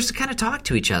characters to kind of talk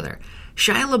to each other.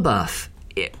 Shia LaBeouf,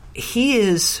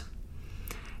 he's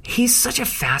such a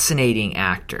fascinating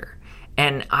actor,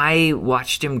 and I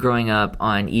watched him growing up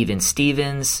on Even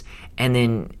Stevens, and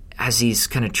then as he's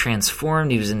kind of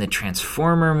transformed, he was in the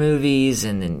Transformer movies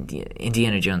and then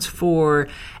Indiana Jones 4,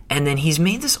 and then he's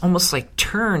made this almost like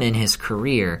turn in his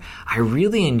career. I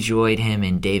really enjoyed him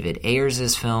in David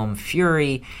Ayers' film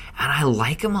Fury, and I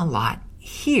like him a lot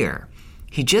here.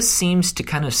 He just seems to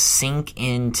kind of sink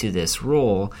into this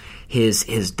role,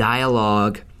 his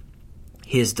dialogue,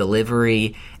 his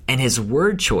delivery, and his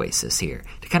word choices here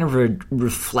to kind of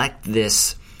reflect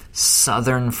this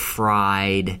southern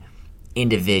fried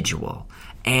individual.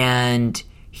 And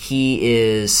he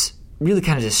is really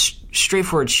kind of this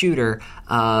straightforward shooter,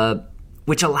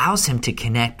 which allows him to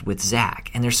connect with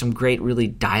Zach. And there's some great, really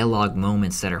dialogue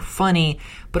moments that are funny,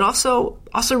 but also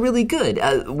really good.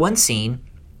 One scene,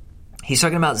 he's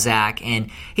talking about Zach, and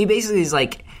he basically is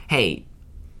like, hey,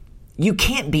 you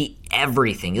can't be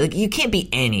everything. Like, you can't be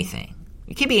anything.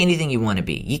 You can't be anything you want to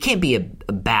be. You can't be a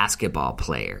basketball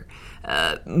player.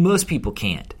 Most people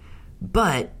can't.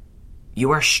 But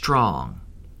you are strong,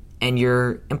 and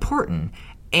you're important.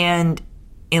 And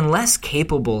in less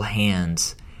capable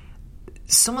hands,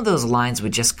 some of those lines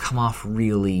would just come off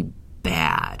really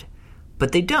bad.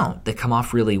 But they don't. They come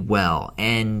off really well.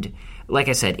 And like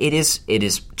I said, it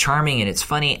is charming and it's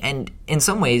funny. And in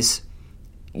some ways,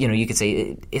 you could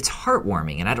say it's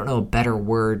heartwarming. And I don't know a better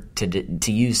word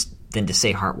to use than to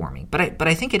say heartwarming. But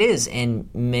I think it is in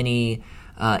many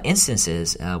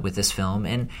instances with this film.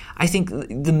 And I think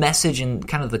the message and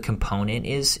kind of the component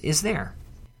is there.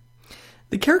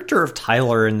 The character of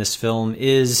Tyler in this film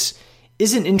is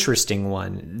an interesting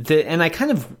one. And I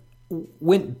kind of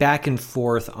went back and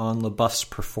forth on LaBeouf's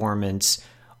performance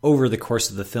over the course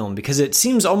of the film, because it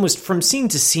seems almost from scene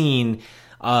to scene,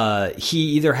 he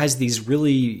either has these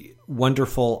really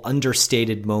wonderful,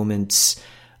 understated moments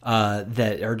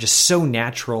that are just so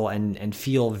natural and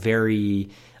feel very...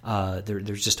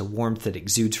 there's just a warmth that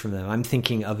exudes from them. I'm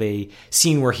thinking of a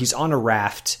scene where he's on a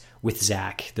raft with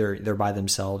Zach. They're by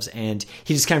themselves, and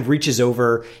he just kind of reaches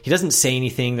over. He doesn't say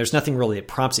anything. There's nothing really that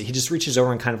prompts it. He just reaches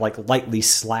over and kind of like lightly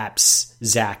slaps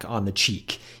Zach on the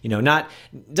cheek.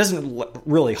 Doesn't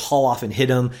really haul off and hit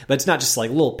him, but it's not just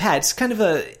like a little pat. It's kind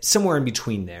of somewhere in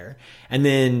between there. And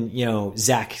then,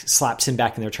 Zach slaps him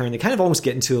back in their turn. They kind of almost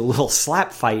get into a little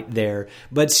slap fight there,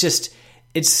 but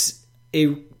it's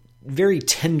a very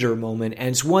tender moment, and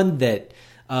it's one that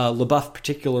LaBeouf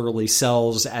particularly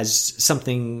sells as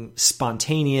something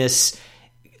spontaneous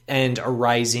and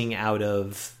arising out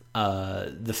of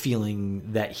the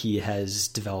feeling that he has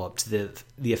developed,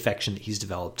 the affection that he's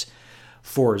developed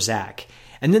for Zach.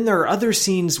 And then there are other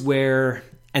scenes where,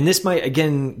 and this might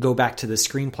again go back to the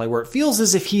screenplay, where it feels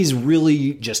as if he's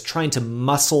really just trying to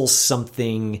muscle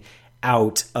something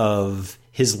out of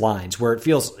his lines, where it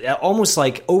feels almost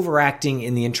like overacting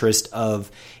in the interest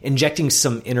of injecting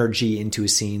some energy into a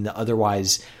scene that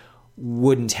otherwise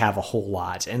wouldn't have a whole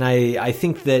lot. And I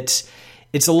think that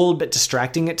it's a little bit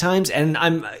distracting at times, and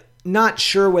I'm not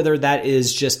sure whether that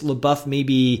is just LaBeouf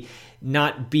maybe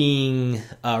not being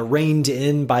reined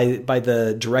in by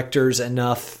the directors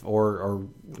enough, or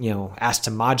asked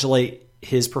to modulate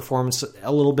his performance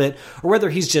a little bit, or whether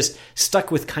he's just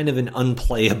stuck with kind of an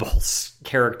unplayable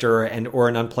character or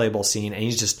an unplayable scene, and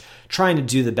he's just trying to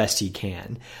do the best he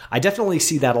can. I definitely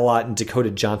see that a lot in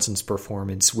Dakota Johnson's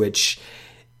performance, which,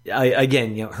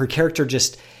 again, her character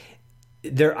just...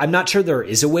 I'm not sure there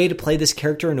is a way to play this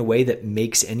character in a way that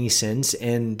makes any sense,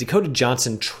 and Dakota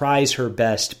Johnson tries her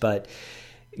best, but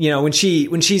when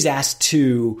she's asked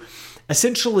to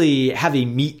essentially have a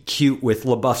meet cute with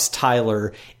LaBeouf's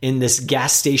Tyler in this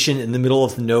gas station in the middle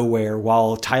of nowhere,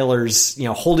 while Tyler's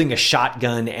holding a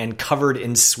shotgun and covered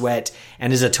in sweat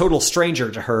and is a total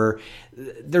stranger to her,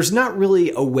 there's not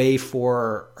really a way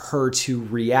for her to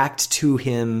react to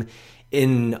him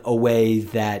in a way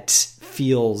that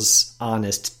feels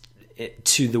honest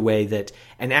to the way that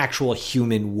an actual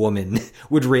human woman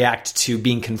would react to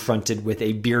being confronted with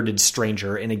a bearded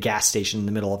stranger in a gas station in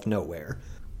the middle of nowhere.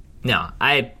 No,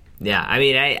 I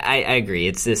agree.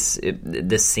 It's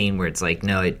this scene where it's like,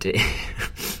 no, it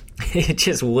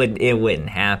just wouldn't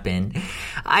happen.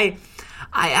 I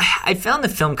found the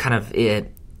film kind of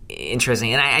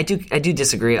interesting, and I do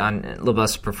disagree on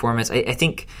LaBeouf's performance. I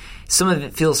think some of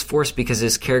it feels forced because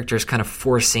his character is kind of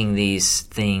forcing these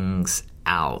things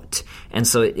out, and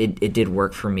so it did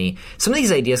work for me. Some of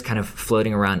these ideas kind of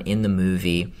floating around in the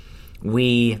movie.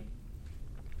 We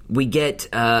get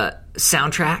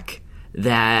soundtrack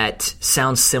that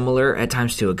sounds similar at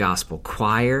times to a gospel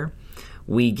choir.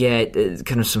 We get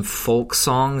kind of some folk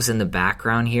songs in the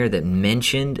background here that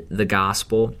mentioned the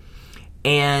gospel.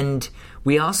 And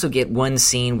we also get one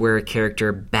scene where a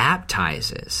character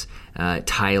baptizes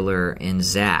Tyler and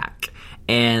Zach.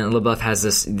 And LaBeouf has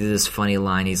this funny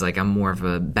line. He's like, I'm more of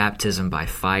a baptism by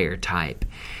fire type.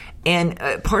 And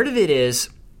part of it is,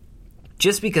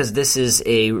 just because this is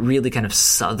a really kind of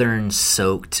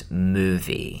Southern-soaked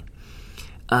movie,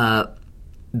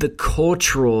 the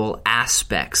cultural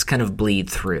aspects kind of bleed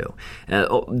through.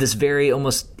 This very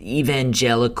almost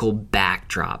evangelical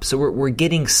backdrop. So we're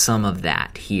getting some of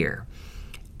that here.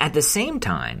 At the same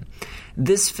time,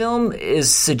 this film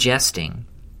is suggesting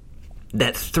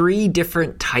that three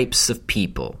different types of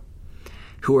people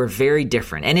who are very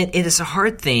different, and it is a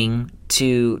hard thing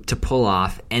to pull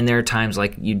off, and there are times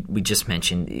like we just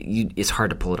mentioned, it's hard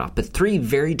to pull it off, but three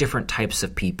very different types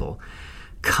of people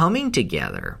coming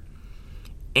together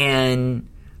and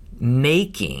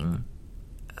making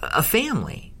a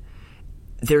family.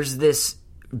 There's this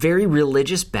very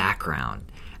religious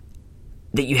background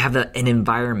that you have an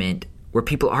environment where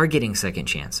people are getting second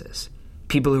chances.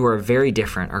 People who are very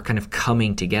different are kind of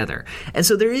coming together. And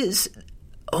so there is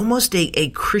almost a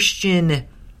Christian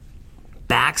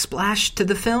backsplash to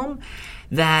the film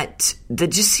that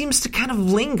just seems to kind of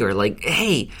linger. Like,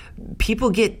 hey, people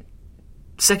get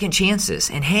second chances.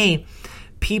 And hey,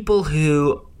 people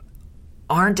who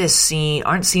aren't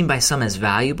seen by some as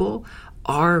valuable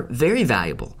are very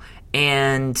valuable.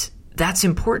 And that's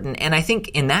important. And I think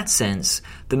in that sense,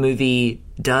 the movie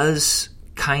does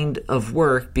kind of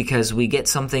work because we get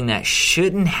something that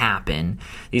shouldn't happen.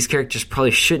 These characters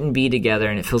probably shouldn't be together,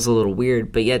 and it feels a little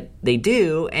weird, but yet they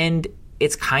do. And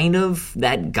it's kind of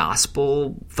that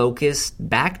gospel-focused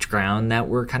background that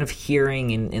we're kind of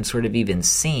hearing and sort of even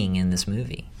seeing in this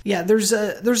movie. Yeah, there's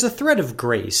a thread of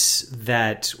grace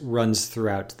that runs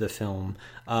throughout the film,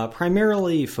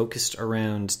 primarily focused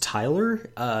around Tyler.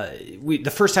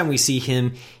 The first time we see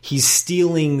him, he's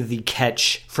stealing the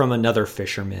catch from another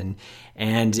fisherman.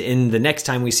 And in the next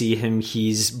time we see him,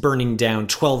 he's burning down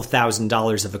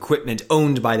 $12,000 of equipment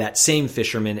owned by that same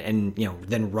fisherman and,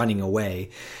 then running away.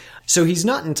 So he's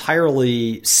not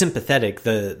entirely sympathetic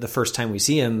the first time we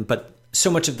see him, but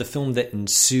so much of the film that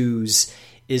ensues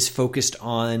is focused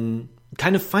on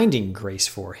kind of finding grace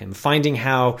for him, finding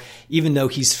how even though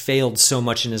he's failed so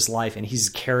much in his life and he's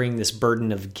carrying this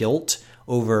burden of guilt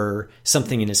over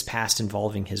something in his past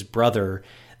involving his brother,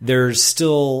 there's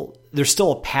still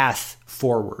a path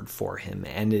forward for him,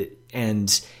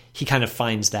 and he kind of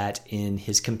finds that in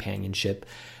his companionship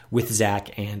with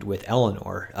Zach and with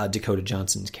Eleanor, Dakota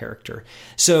Johnson's character.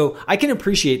 So I can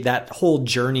appreciate that whole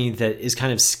journey that is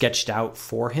kind of sketched out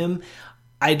for him.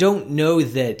 I don't know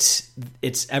that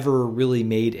it's ever really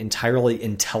made entirely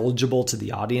intelligible to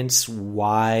the audience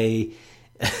why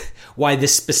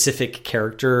this specific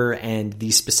character and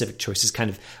these specific choices kind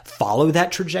of follow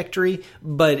that trajectory,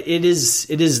 but it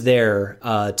is there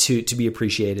to be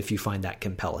appreciated if you find that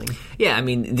compelling. Yeah, I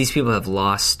mean, these people have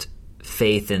lost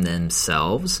faith in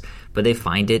themselves, but they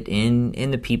find it in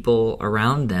the people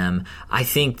around them. I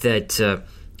think that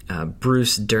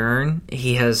Bruce Dern,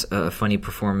 he has a funny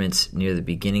performance near the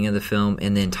beginning of the film,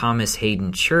 and then Thomas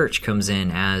Hayden Church comes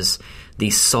in as the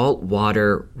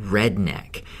saltwater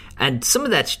redneck. And some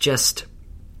of that's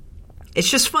it's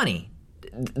just funny.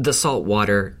 The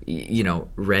saltwater,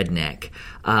 redneck.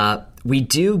 We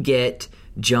do get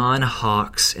John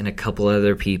Hawkes and a couple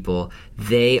other people.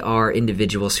 They are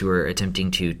individuals who are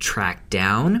attempting to track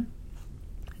down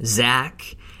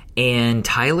Zach and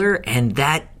Tyler, and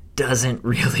that doesn't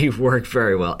really work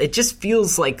very well. It just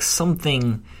feels like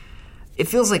something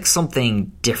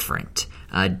different.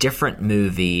 A different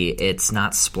movie. It's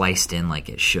not spliced in like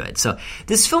it should. So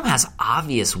this film has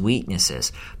obvious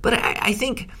weaknesses, but I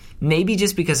think maybe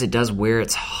just because it does wear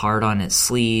its heart on its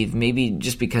sleeve, maybe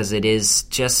just because it is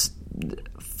just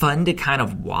fun to kind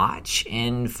of watch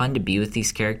and fun to be with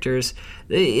these characters,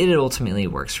 it ultimately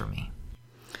works for me.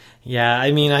 Yeah,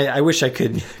 I mean, I wish I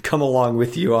could come along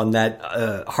with you on that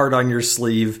heart on your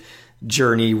sleeve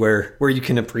journey where you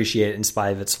can appreciate it in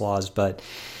spite of its flaws, but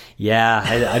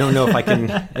yeah, I don't know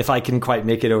if I can quite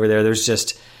make it over there.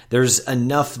 There's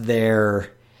enough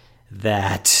there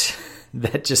that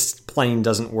just plain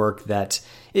doesn't work. That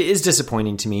is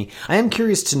disappointing to me. I am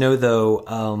curious to know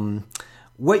though,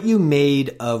 what you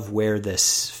made of where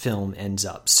this film ends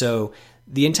up. So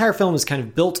the entire film is kind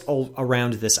of built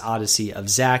around this odyssey of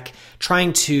Zach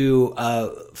trying to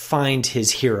find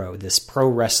his hero, this pro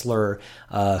wrestler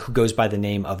who goes by the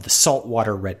name of the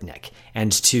Saltwater Redneck,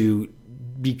 and to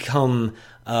become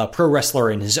a pro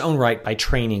wrestler in his own right by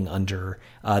training under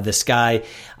this guy.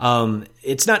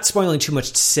 It's not spoiling too much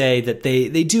to say that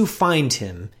they do find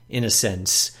him in a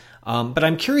sense. But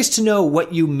I'm curious to know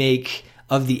what you make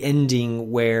of the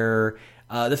ending where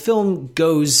the film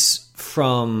goes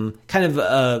from kind of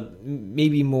a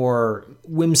maybe more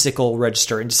whimsical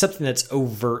register into something that's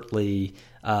overtly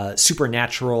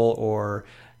supernatural or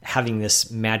having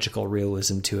this magical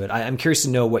realism to it. I'm curious to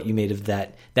know what you made of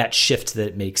that shift that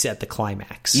it makes at the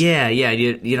climax. Yeah.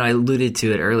 I alluded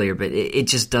to it earlier, but it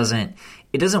just doesn't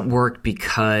work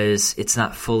because it's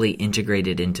not fully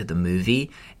integrated into the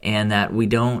movie, and that we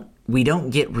don't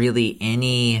get really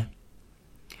anything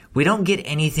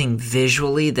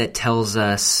visually that tells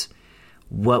us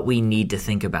what we need to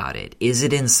think about it. Is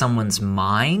it in someone's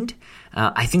mind?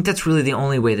 I think that's really the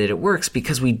only way that it works,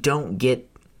 because we don't get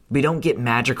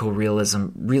magical realism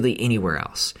really anywhere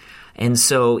else. And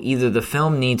so either the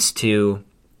film needs to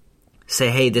say,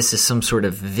 hey, this is some sort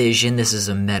of vision, this is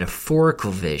a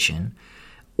metaphorical vision,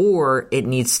 or it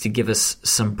needs to give us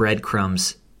some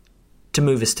breadcrumbs to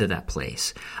move us to that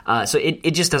place. So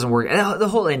it just doesn't work. The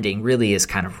whole ending really is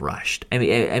kind of rushed. I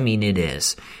mean, it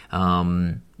is.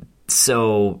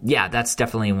 So yeah, that's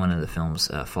definitely one of the film's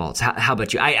faults. How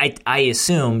about you? I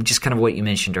assume, just kind of what you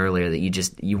mentioned earlier, that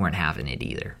you weren't having it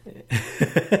either.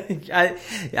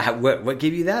 What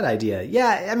gave you that idea?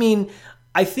 Yeah, I mean,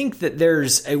 I think that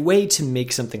there's a way to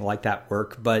make something like that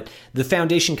work, but the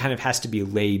foundation kind of has to be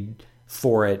laid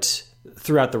for it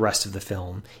throughout the rest of the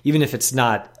film, even if it's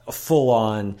not a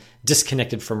full-on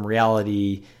disconnected from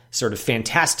reality sort of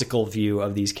fantastical view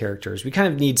of these characters. We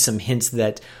kind of need some hints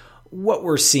that what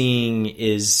we're seeing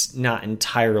is not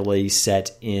entirely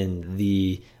set in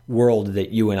the world that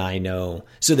you and I know,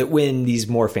 so that when these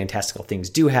more fantastical things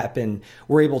do happen,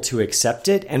 we're able to accept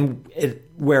it, and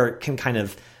where it can kind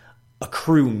of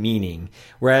accrue meaning.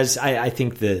 Whereas I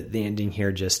think the ending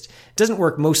here just doesn't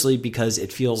work, mostly because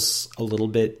it feels a little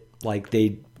bit like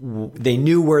they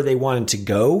knew where they wanted to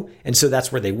go, and so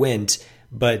that's where they went,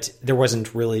 but there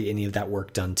wasn't really any of that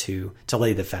work done to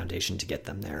lay the foundation to get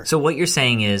them there. So what you're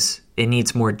saying is it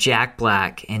needs more Jack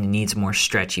Black and it needs more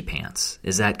stretchy pants.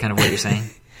 Is that kind of what you're saying?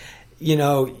 You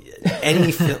know,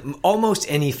 almost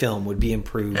any film would be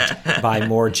improved by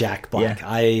more Jack Black. Yeah.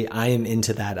 I am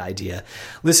into that idea.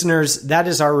 Listeners, that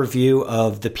is our review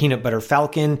of The Peanut Butter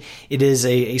Falcon. It is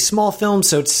a small film,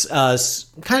 so it's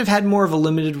kind of had more of a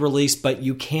limited release, but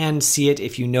you can see it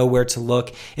if you know where to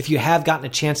look. If you have gotten a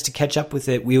chance to catch up with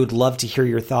it, we would love to hear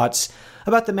your thoughts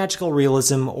about the magical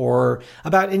realism or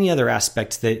about any other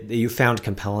aspect that you found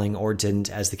compelling or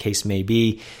didn't, as the case may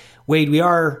be. Wade, we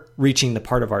are reaching the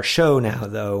part of our show now,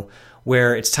 though,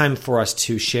 where it's time for us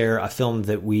to share a film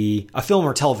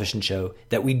or television show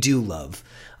that we do love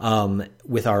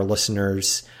with our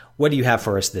listeners. What do you have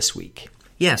for us this week?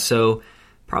 Yeah, so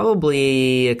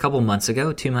probably a couple months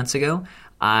ago, 2 months ago,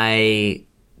 I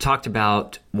talked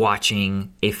about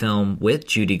watching a film with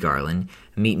Judy Garland,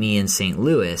 Meet Me in St.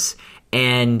 Louis,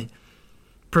 and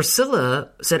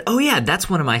Priscilla said, oh yeah, that's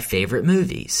one of my favorite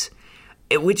movies.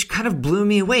 Which kind of blew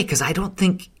me away, because I don't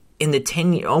think in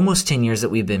the almost 10 years that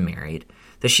we've been married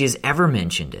that she has ever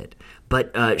mentioned it.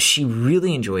 But she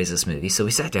really enjoys this movie. So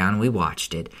we sat down and we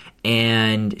watched it,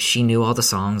 and she knew all the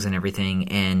songs and everything,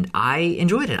 and I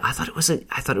enjoyed it. I thought it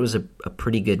was a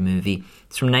pretty good movie.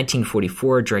 It's from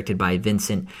 1944, directed by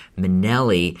Vincent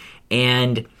Minnelli,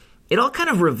 and it all kind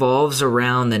of revolves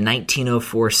around the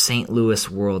 1904 St. Louis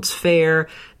World's Fair.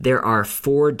 There are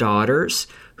 4 daughters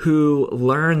who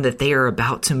learn that they are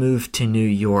about to move to New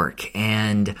York,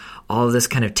 and all of this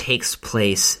kind of takes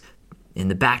place in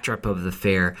the backdrop of the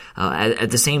fair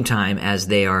at the same time as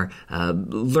they are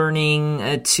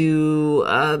learning to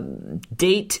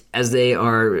date, as they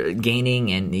are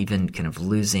gaining and even kind of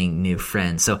losing new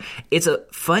friends. So it's a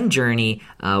fun journey,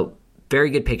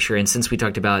 very good picture, and since we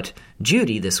talked about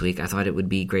Judy this week, I thought it would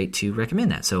be great to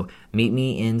recommend that. So Meet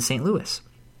Me in St. Louis.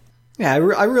 Yeah, I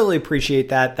really appreciate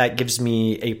that. That gives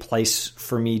me a place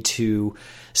for me to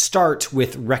start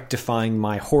with rectifying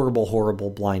my horrible, horrible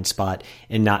blind spot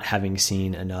in not having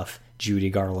seen enough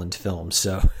Judy Garland films.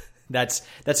 So that's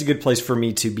a good place for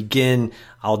me to begin.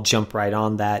 I'll jump right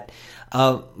on that.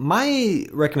 My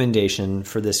recommendation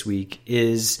for this week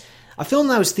is a film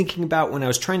that I was thinking about when I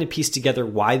was trying to piece together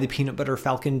why The Peanut Butter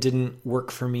Falcon didn't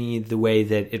work for me the way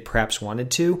that it perhaps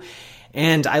wanted to.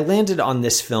 And I landed on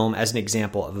this film as an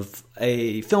example of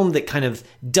a film that kind of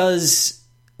does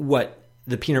what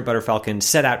The Peanut Butter Falcon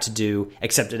set out to do,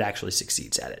 except it actually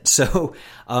succeeds at it. So,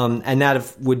 and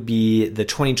that would be the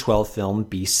 2012 film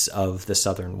Beasts of the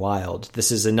Southern Wild.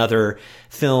 This is another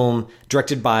film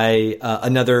directed by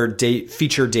another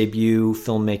feature debut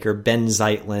filmmaker, Ben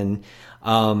Zeitlin.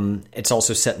 It's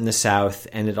also set in the South,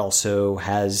 and it also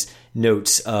has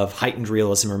notes of heightened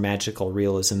realism or magical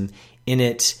realism in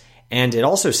it. And it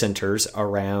also centers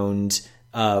around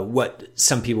what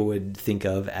some people would think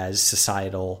of as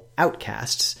societal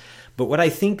outcasts. But what I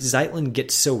think Zeitlin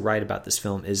gets so right about this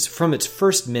film is from its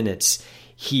first minutes,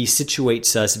 he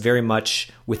situates us very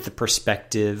much with the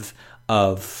perspective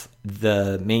of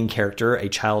the main character, a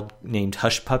child named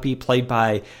Hush Puppy, played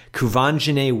by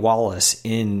Kuvanjane Wallace,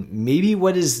 in maybe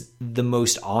what is the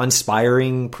most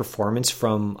awe-inspiring performance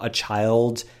from a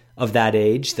child of that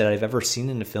age that I've ever seen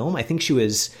in a film. I think she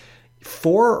was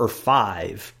 4 or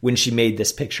 5 when she made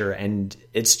this picture, and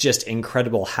it's just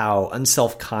incredible how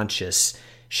unselfconscious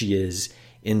she is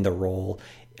in the role.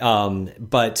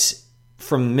 But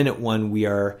from minute one, we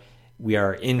are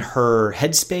in her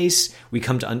headspace. We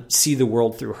come to see the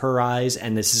world through her eyes,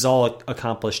 and this is all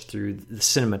accomplished through the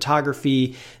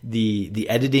cinematography, the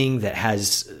editing that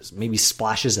has maybe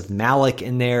splashes of Malick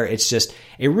in there. It's just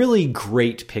a really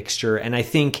great picture, and I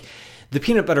think the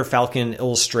Peanut Butter Falcon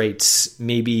illustrates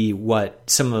maybe what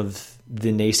some of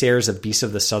the naysayers of Beasts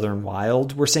of the Southern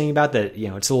Wild were saying about that. You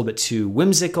know, it's a little bit too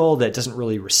whimsical, that doesn't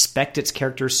really respect its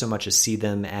characters so much as see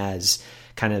them as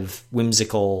kind of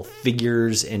whimsical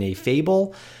figures in a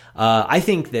fable. I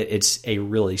think that it's a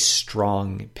really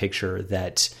strong picture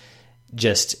that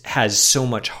just has so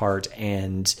much heart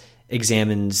and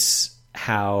examines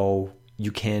how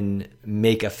you can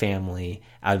make a family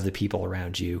out of the people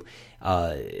around you.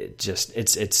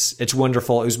 It's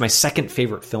wonderful. It was my second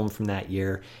favorite film from that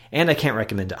year, and I can't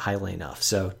recommend it highly enough.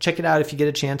 So check it out if you get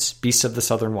a chance. Beasts of the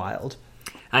Southern Wild.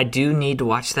 I do need to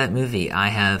watch that movie. I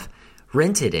have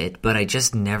rented it, but I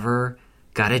just never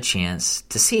got a chance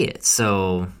to see it.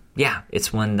 So yeah,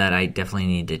 it's one that I definitely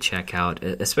need to check out,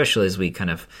 especially as we kind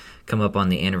of come up on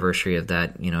the anniversary of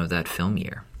that, that film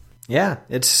year. Yeah,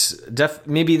 it's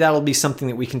maybe that'll be something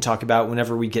that we can talk about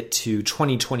whenever we get to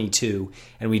 2022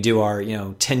 and we do our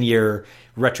 10-year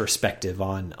retrospective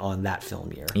on that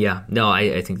film year. Yeah, no,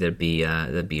 I think that'd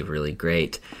be really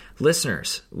great.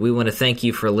 Listeners, we want to thank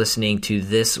you for listening to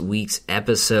this week's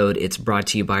episode. It's brought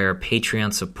to you by our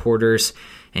Patreon supporters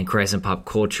and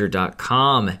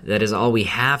ChristandPopCulture.com. That is all we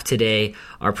have today.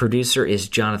 Our producer is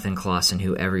Jonathan Clausen,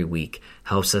 who every week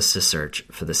helps us to search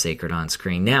for the sacred on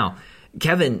screen. Now,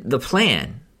 Kevin, the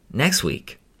plan next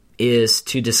week is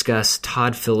to discuss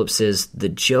Todd Phillips's The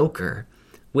Joker,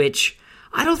 which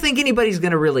I don't think anybody's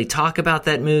going to really talk about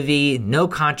that movie. No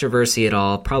controversy at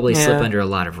all. Probably slip under a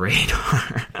lot of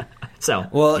radar. So,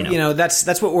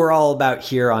 that's what we're all about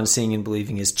here on Seeing and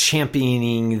Believing, is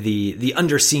championing the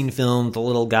underseen film, the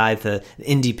little guy, the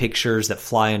indie pictures that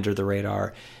fly under the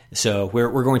radar. So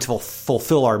we're going to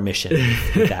fulfill our mission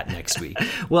with that next week.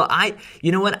 Well,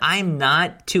 you know what? I'm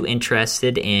not too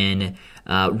interested in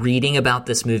reading about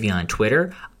this movie on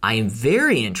Twitter. I am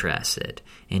very interested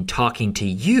in talking to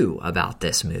you about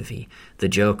this movie, The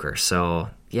Joker. So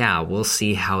yeah, we'll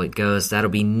see how it goes. That'll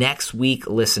be next week,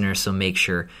 listeners, so make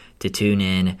sure to tune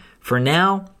in. For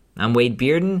now, I'm Wade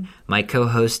Bearden. My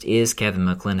co-host is Kevin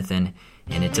McLenithan.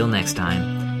 And until next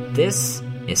time, this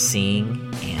is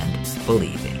Seeing and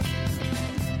Believing.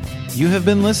 You have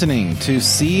been listening to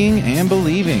Seeing and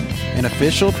Believing, an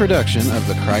official production of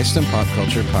the Christ and Pop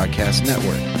Culture Podcast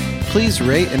Network. Please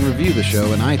rate and review the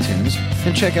show in iTunes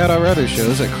and check out our other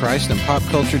shows at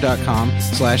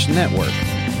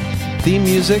ChristandPopCulture.com/network. Theme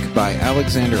music by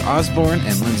Alexander Osborne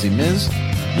and Lindsay Miz,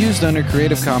 used under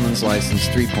Creative Commons License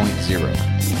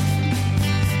 3.0.